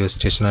উচ্চতায় জিও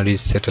স্টেশনারি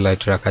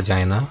স্যাটেলাইট রাখা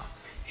যায় না।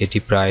 এটি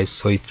প্রায়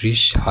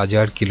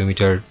 36,000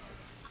 কিলোমিটার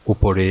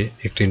উপরে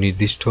একটি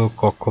নির্দিষ্ট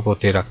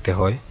কক্ষপথে রাখতে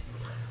হয়।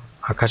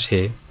 আকাশে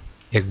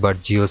একবার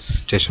জিও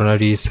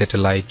স্টেশনারি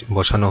স্যাটেলাইট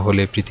বসানো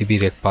হলে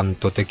পৃথিবীর এক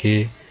প্রান্ত থেকে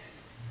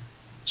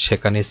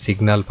সেখানে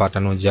সিগন্যাল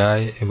পাঠানো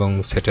যায় এবং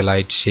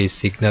স্যাটেলাইট সেই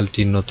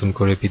সিগন্যালটি নতুন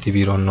করে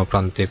পৃথিবীর অন্য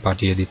প্রান্তে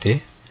পাঠিয়ে দিতে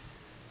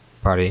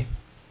পারে।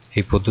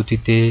 এই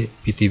পদ্ধতিতে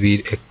পৃথিবীর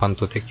এক প্রান্ত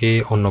থেকে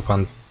অন্য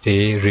প্রান্তে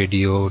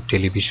রেডিও,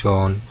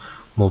 টেলিভিশন,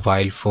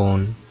 মোবাইল ফোন,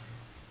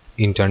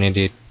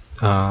 ইন্টারনেটে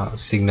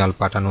সিগন্যাল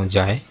পাঠানো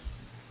যায়।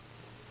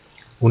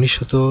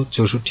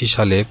 1964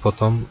 সালে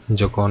প্রথম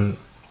যখন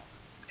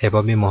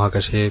এভাবে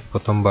মহাকাশে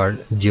প্রথমবার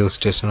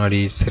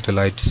জিওস্টেশনারি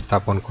স্যাটেলাইট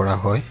স্থাপন করা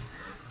হয়,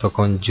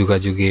 তখন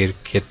যোগাযোগের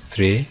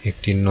ক্ষেত্রে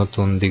একটি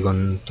নতুন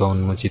দিগন্ত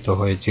উন্মোচিত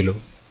হয়েছিল।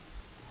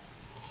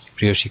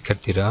 প্রিয়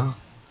শিক্ষার্থীরা,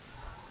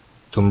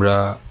 তোমরা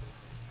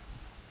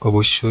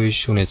অবশ্যই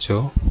শুনেছ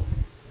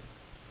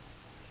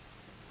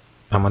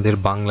আমাদের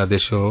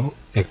বাংলাদেশেও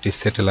একটি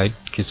স্যাটেলাইট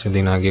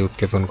কিছুদিন আগে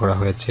উৎক্ষেপণ করা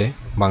হয়েছে।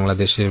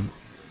 বাংলাদেশের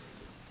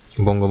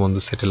বঙ্গবন্ধু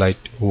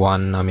স্যাটেলাইট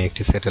 1 নামে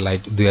একটি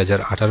স্যাটেলাইট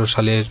 2018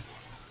 সালের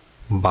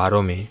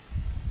 12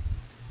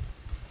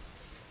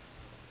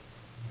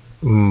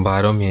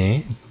 মে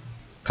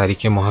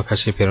তারিখে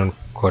মহাকাশে প্রেরণ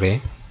করে।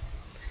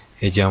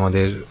 এই যে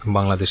আমাদের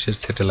বাংলাদেশের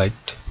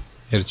স্যাটেলাইট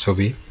এর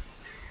ছবি।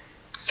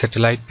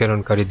 স্যাটেলাইট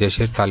প্রেরণকারী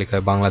দেশের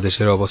তালিকায়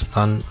বাংলাদেশের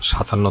অবস্থান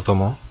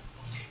 57তম।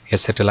 এ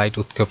স্যাটেলাইট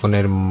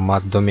উৎক্ষেপণের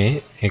মাধ্যমে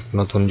এক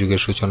নতুন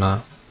যুগের সূচনা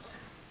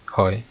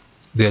হয়।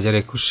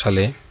 2021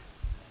 সালে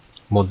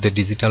মধ্যে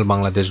ডিজিটাল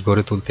বাংলাদেশ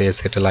গড়ে তুলতে এ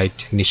স্যাটেলাইট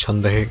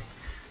নিঃসন্দেহে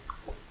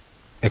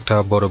একটা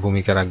বড়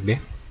ভূমিকা রাখবে।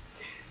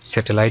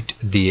 স্যাটেলাইট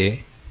দিয়ে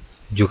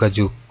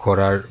যোগাযোগ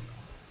করার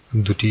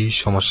দুটি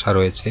সমস্যা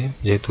রয়েছে।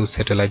 যেহেতু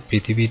স্যাটেলাইট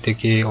পৃথিবী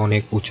থেকে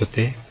অনেক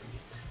উঁচুতে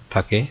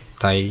থাকে,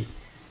 তাই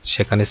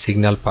সেখানে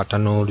সিগন্যাল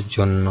পাঠানোর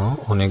জন্য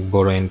অনেক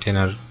বড়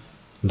অ্যান্টেনার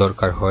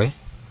দরকার হয়।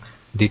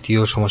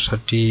 দ্বিতীয়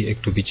সমস্যাটি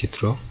একটু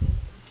বিচিত্র।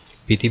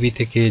 পৃথিবী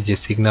থেকে যে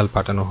সিগন্যাল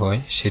পাঠানো হয়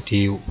সেটি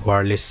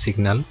ওয়্যারলেস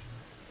সিগন্যাল।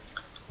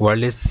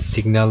 ওয়্যারলেস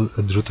সিগন্যাল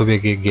দ্রুত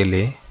বেগে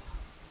গেলে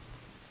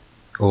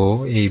ও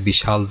এই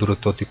বিশাল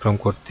দূরত্ব অতিক্রম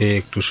করতে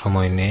একটু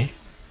সময় নেয়।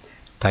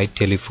 তাই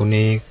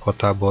টেলিফোনে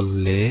কথা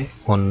বললে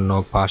অন্য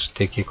পাশ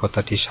থেকে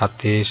কথাটি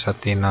সাথে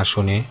সাথে না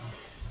শুনে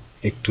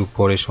একটু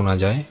পরে শোনা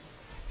যায়।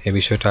 এই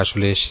বিষয়টা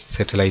আসলে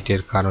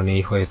স্যাটেলাইটের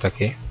কারণেই হয়ে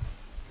থাকে।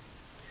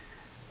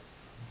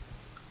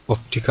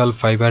 অপটিক্যাল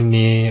ফাইবার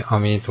নিয়ে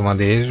আমি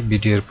তোমাদের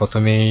ভিডিওর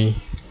প্রথমেই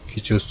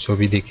কিছু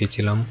ছবি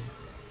দেখিয়েছিলাম।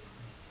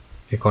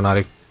 এখন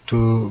আরেকটু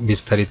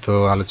বিস্তারিত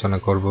আলোচনা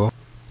করব।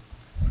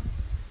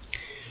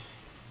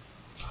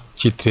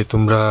 চিত্রে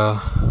তোমরা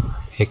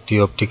একটি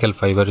অপটিক্যাল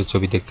ফাইবারের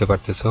ছবি দেখতে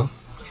পারতেছ।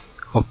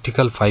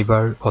 অপটিক্যাল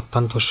ফাইবার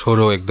অত্যন্ত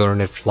সরু এক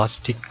ধরনের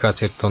প্লাস্টিক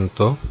কাচের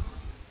তন্তু।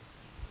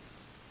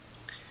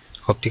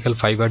 অপটিক্যাল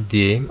ফাইবার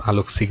দিয়ে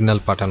আলোক সিগন্যাল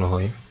পাঠানো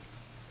হয়,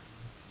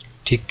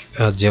 ঠিক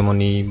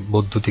যেমনই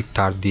বৈদ্যুতিক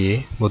তার দিয়ে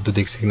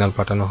বৈদ্যুতিক সিগন্যাল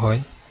পাঠানো হয়।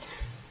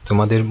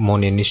 তোমাদের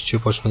মনে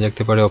নিশ্চয়ই প্রশ্ন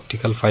জাগতে পারে,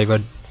 অপটিক্যাল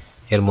ফাইবার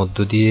এর মধ্য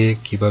দিয়ে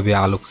কিভাবে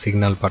আলোক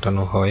সিগন্যাল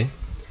পাঠানো হয়।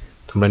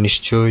 তোমরা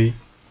নিশ্চয়ই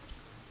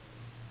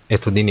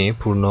এতদিনে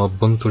পূর্ণ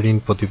অভ্যন্তরীণ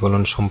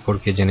প্রতিফলন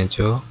সম্পর্কে জেনেছ।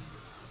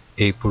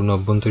 এই পূর্ণ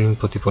অভ্যন্তরীণ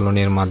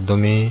প্রতিফলনের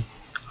মাধ্যমে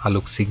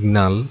আলোক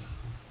সিগন্যাল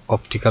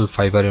অপটিক্যাল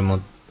ফাইবারের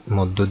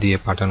মধ্য দিয়ে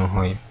পাঠানো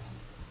হয়।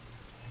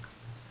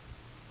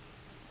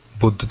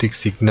 বৈদ্যুতিক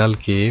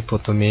সিগন্যালকে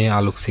প্রথমে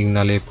আলোক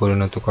সিগন্যালে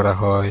পরিণত করা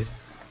হয়,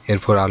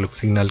 এরপর আলোক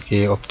সিগন্যালকে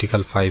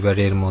অপটিক্যাল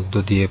ফাইবারের মধ্য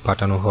দিয়ে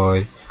পাঠানো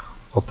হয়,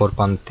 অপর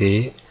প্রান্তে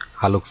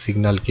আলোক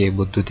সিগন্যালকে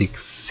বৈদ্যুতিক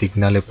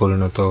সিগন্যালে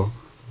পরিণত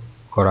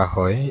করা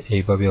হয়।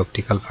 এইভাবে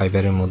অপটিক্যাল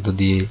ফাইবারের মধ্য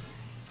দিয়ে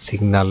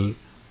সিগন্যাল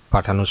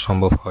পাঠানো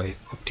সম্ভব হয়।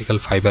 অপটিক্যাল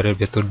ফাইবারের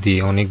ভেতর দিয়ে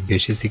অনেক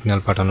বেশি সিগন্যাল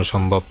পাঠানো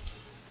সম্ভব।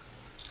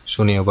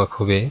 শুনে অবাক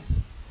হবে,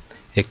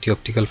 একটি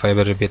অপটিক্যাল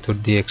ফাইবারের ভেতর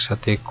দিয়ে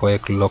একসাথে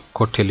কয়েক লক্ষ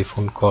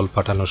টেলিফোন কল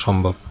পাঠানো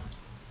সম্ভব।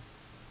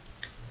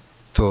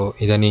 তো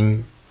ইদানিং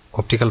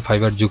অপটিক্যাল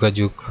ফাইবার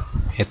যোগাযোগ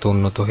এত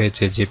উন্নত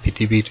হয়েছে যে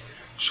পৃথিবীর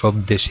সব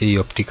দেশেই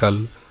অপটিক্যাল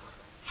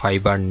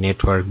ফাইবার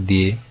নেটওয়ার্ক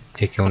দিয়ে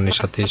একে অন্যের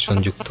সাথে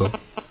সংযুক্ত।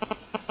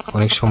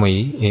 অনেক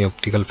সময়ই এই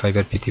অপটিক্যাল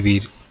ফাইবার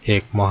পৃথিবীর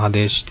এক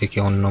মহাদেশ থেকে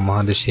অন্য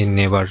মহাদেশে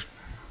নেবার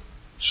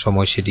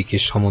সময় সেটিকে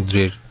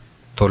সমুদ্রের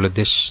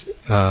তলদেশ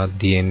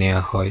দিয়ে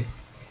নেওয়া হয়।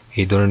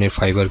 এই ধরনের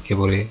ফাইবারকে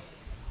বলে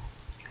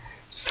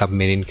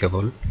সাবমেরিন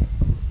কেবল।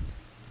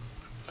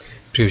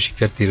 প্রিয়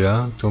শিক্ষার্থীরা,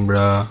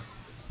 তোমরা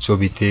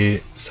ছবিতে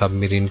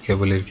সাবমেরিন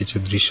কেবলের কিছু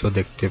দৃশ্য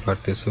দেখতে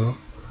পারতেছ।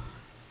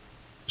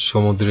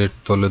 সমুদ্রের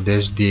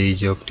তলদেশ দিয়ে এই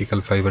যে অপটিক্যাল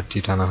ফাইবারটি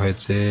টানা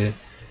হয়েছে,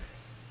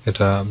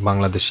 এটা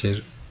বাংলাদেশের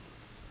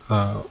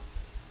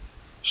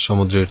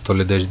সমুদ্রের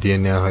তলদেশ দিয়ে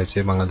নেওয়া হয়েছে,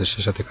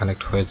 বাংলাদেশের সাথে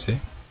কানেক্ট হয়েছে।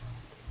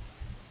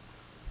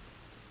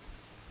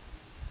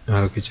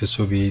 আরো কিছু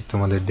ছবি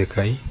তোমাদের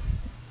দেখাই।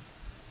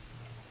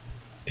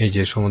 এই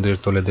যে সমুদ্রের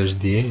তলদেশ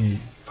দিয়ে এই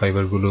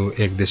ফাইবারগুলো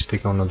এক দেশ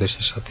থেকে অন্য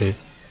দেশের সাথে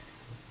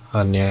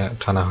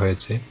টানা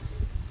হয়েছে।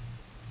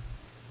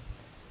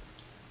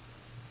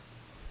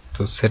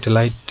 তো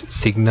স্যাটেলাইট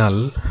সিগন্যাল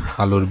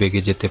আলোর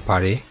বেগে যেতে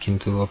পারে,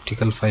 কিন্তু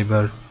অপটিক্যাল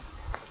ফাইবার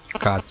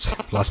কাঁচ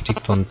প্লাস্টিক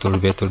তন্তুর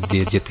ভেতর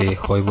দিয়ে যেতে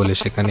হয় বলে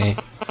সেখানে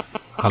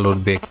আলোর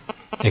বেগ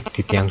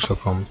 1/3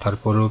 কম।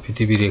 তারপরেও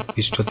পৃথিবীর এক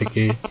পৃষ্ঠ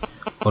থেকে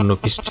অন্য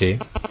পৃষ্ঠে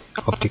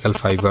অপটিক্যাল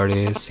ফাইবারে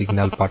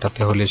সিগন্যাল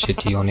পাঠাতে হলে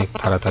সেটি অনেক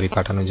তাড়াতাড়ি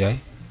পাঠানো যায়,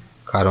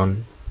 কারণ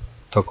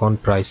তখন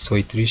প্রায়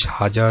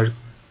 36,000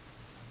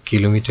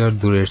 কিলোমিটার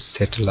দূরের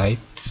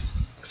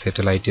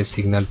স্যাটেলাইটে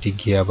সিগন্যালটি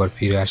গিয়ে আবার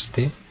ফিরে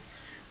আসতে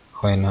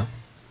হয় না।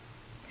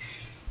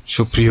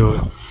 সুপ্রিয়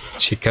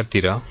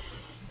শিক্ষার্থীরা,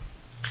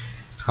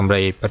 আমরা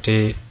এই পাঠে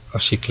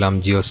শিখলাম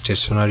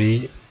জিওস্টেশনারি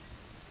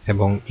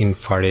এবং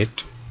infrared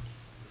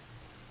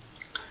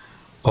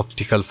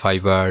optical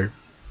fibre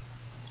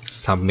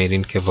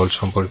submarine cable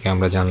সম্পর্কে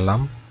আমরা জানলাম।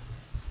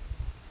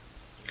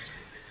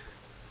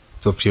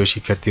 তো প্রিয়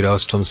শিক্ষার্থীরা,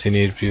 অষ্টম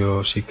শ্রেণীর প্রিয়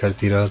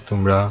শিক্ষার্থীরা,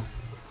 তোমরা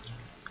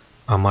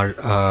আমার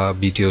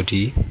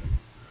ভিডিওটি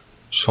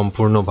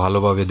সম্পূর্ণ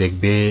ভালোভাবে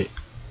দেখবে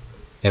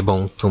এবং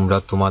তোমরা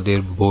তোমাদের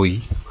বই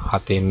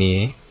হাতে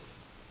নিয়ে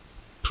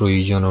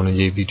প্রয়োজন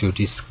অনুযায়ী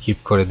ভিডিওটি স্কিপ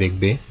করে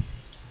দেখবে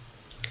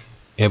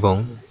এবং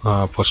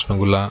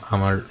প্রশ্নগুলা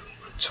আমার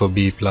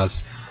ছবি প্লাস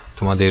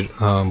তোমাদের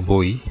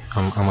বই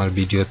আমার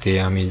ভিডিওতে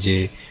আমি যে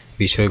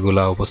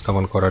বিষয়গুলা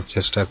উপস্থাপন করার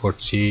চেষ্টা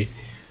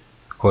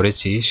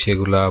করেছি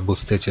সেগুলা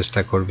বুঝতে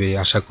চেষ্টা করবে।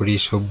 আশা করি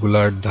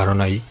সবগুলার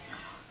ধারণাই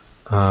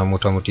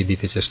মোটামুটি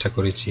দিতে চেষ্টা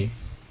করেছি।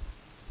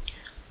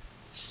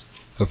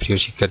 তো প্রিয়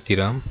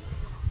শিক্ষার্থীরা,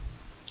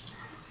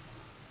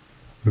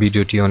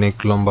 ভিডিওটি অনেক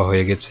লম্বা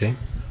হয়ে গেছে।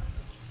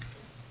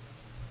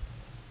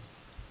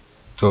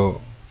 তো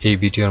এই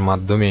ভিডিওর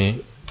মাধ্যমে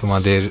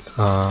তোমাদের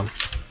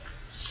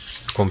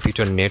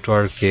কম্পিউটার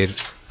নেটওয়ার্কের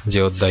যে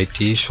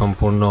অধ্যায়টি,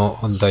 সম্পূর্ণ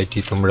অধ্যায়টি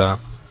তোমরা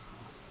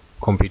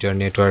কম্পিউটার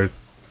নেটওয়ার্ক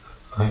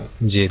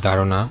যে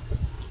ধারণা,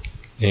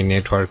 এই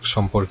নেটওয়ার্ক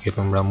সম্পর্কে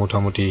তোমরা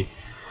মোটামুটি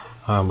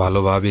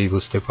ভালোভাবেই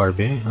বুঝতে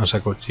পারবে আশা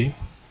করছি।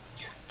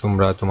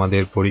 তোমরা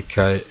তোমাদের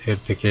পরীক্ষায় এর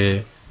থেকে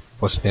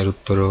প্রশ্নের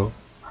উত্তরও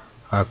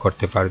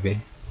করতে পারবে।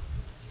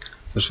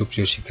 তো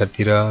সুপ্রিয়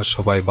শিক্ষার্থীরা,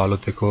 সবাই ভালো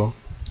থেকো,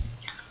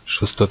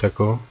 সুস্থ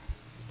থেকো।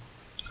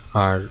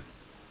 আর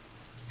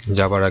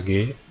যাবার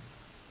আগে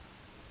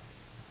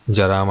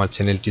যারা আমার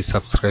চ্যানেলটি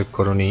সাবস্ক্রাইব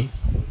করনি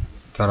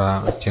তারা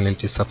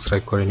চ্যানেলটি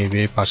সাবস্ক্রাইব করে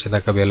নিবে, পাশে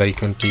থাকা বেল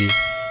আইকনটি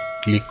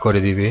ক্লিক করে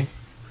দিবে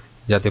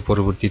যাতে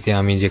পরবর্তীতে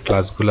আমি যে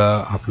ক্লাসগুলো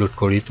আপলোড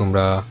করি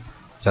তোমরা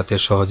যাতে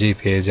সহজেই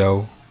পেয়ে যাও।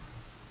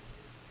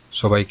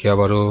 সবাইকে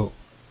আবারও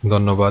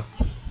ধন্যবাদ।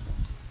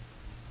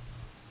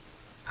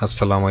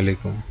 আসসালামু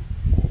আলাইকুম।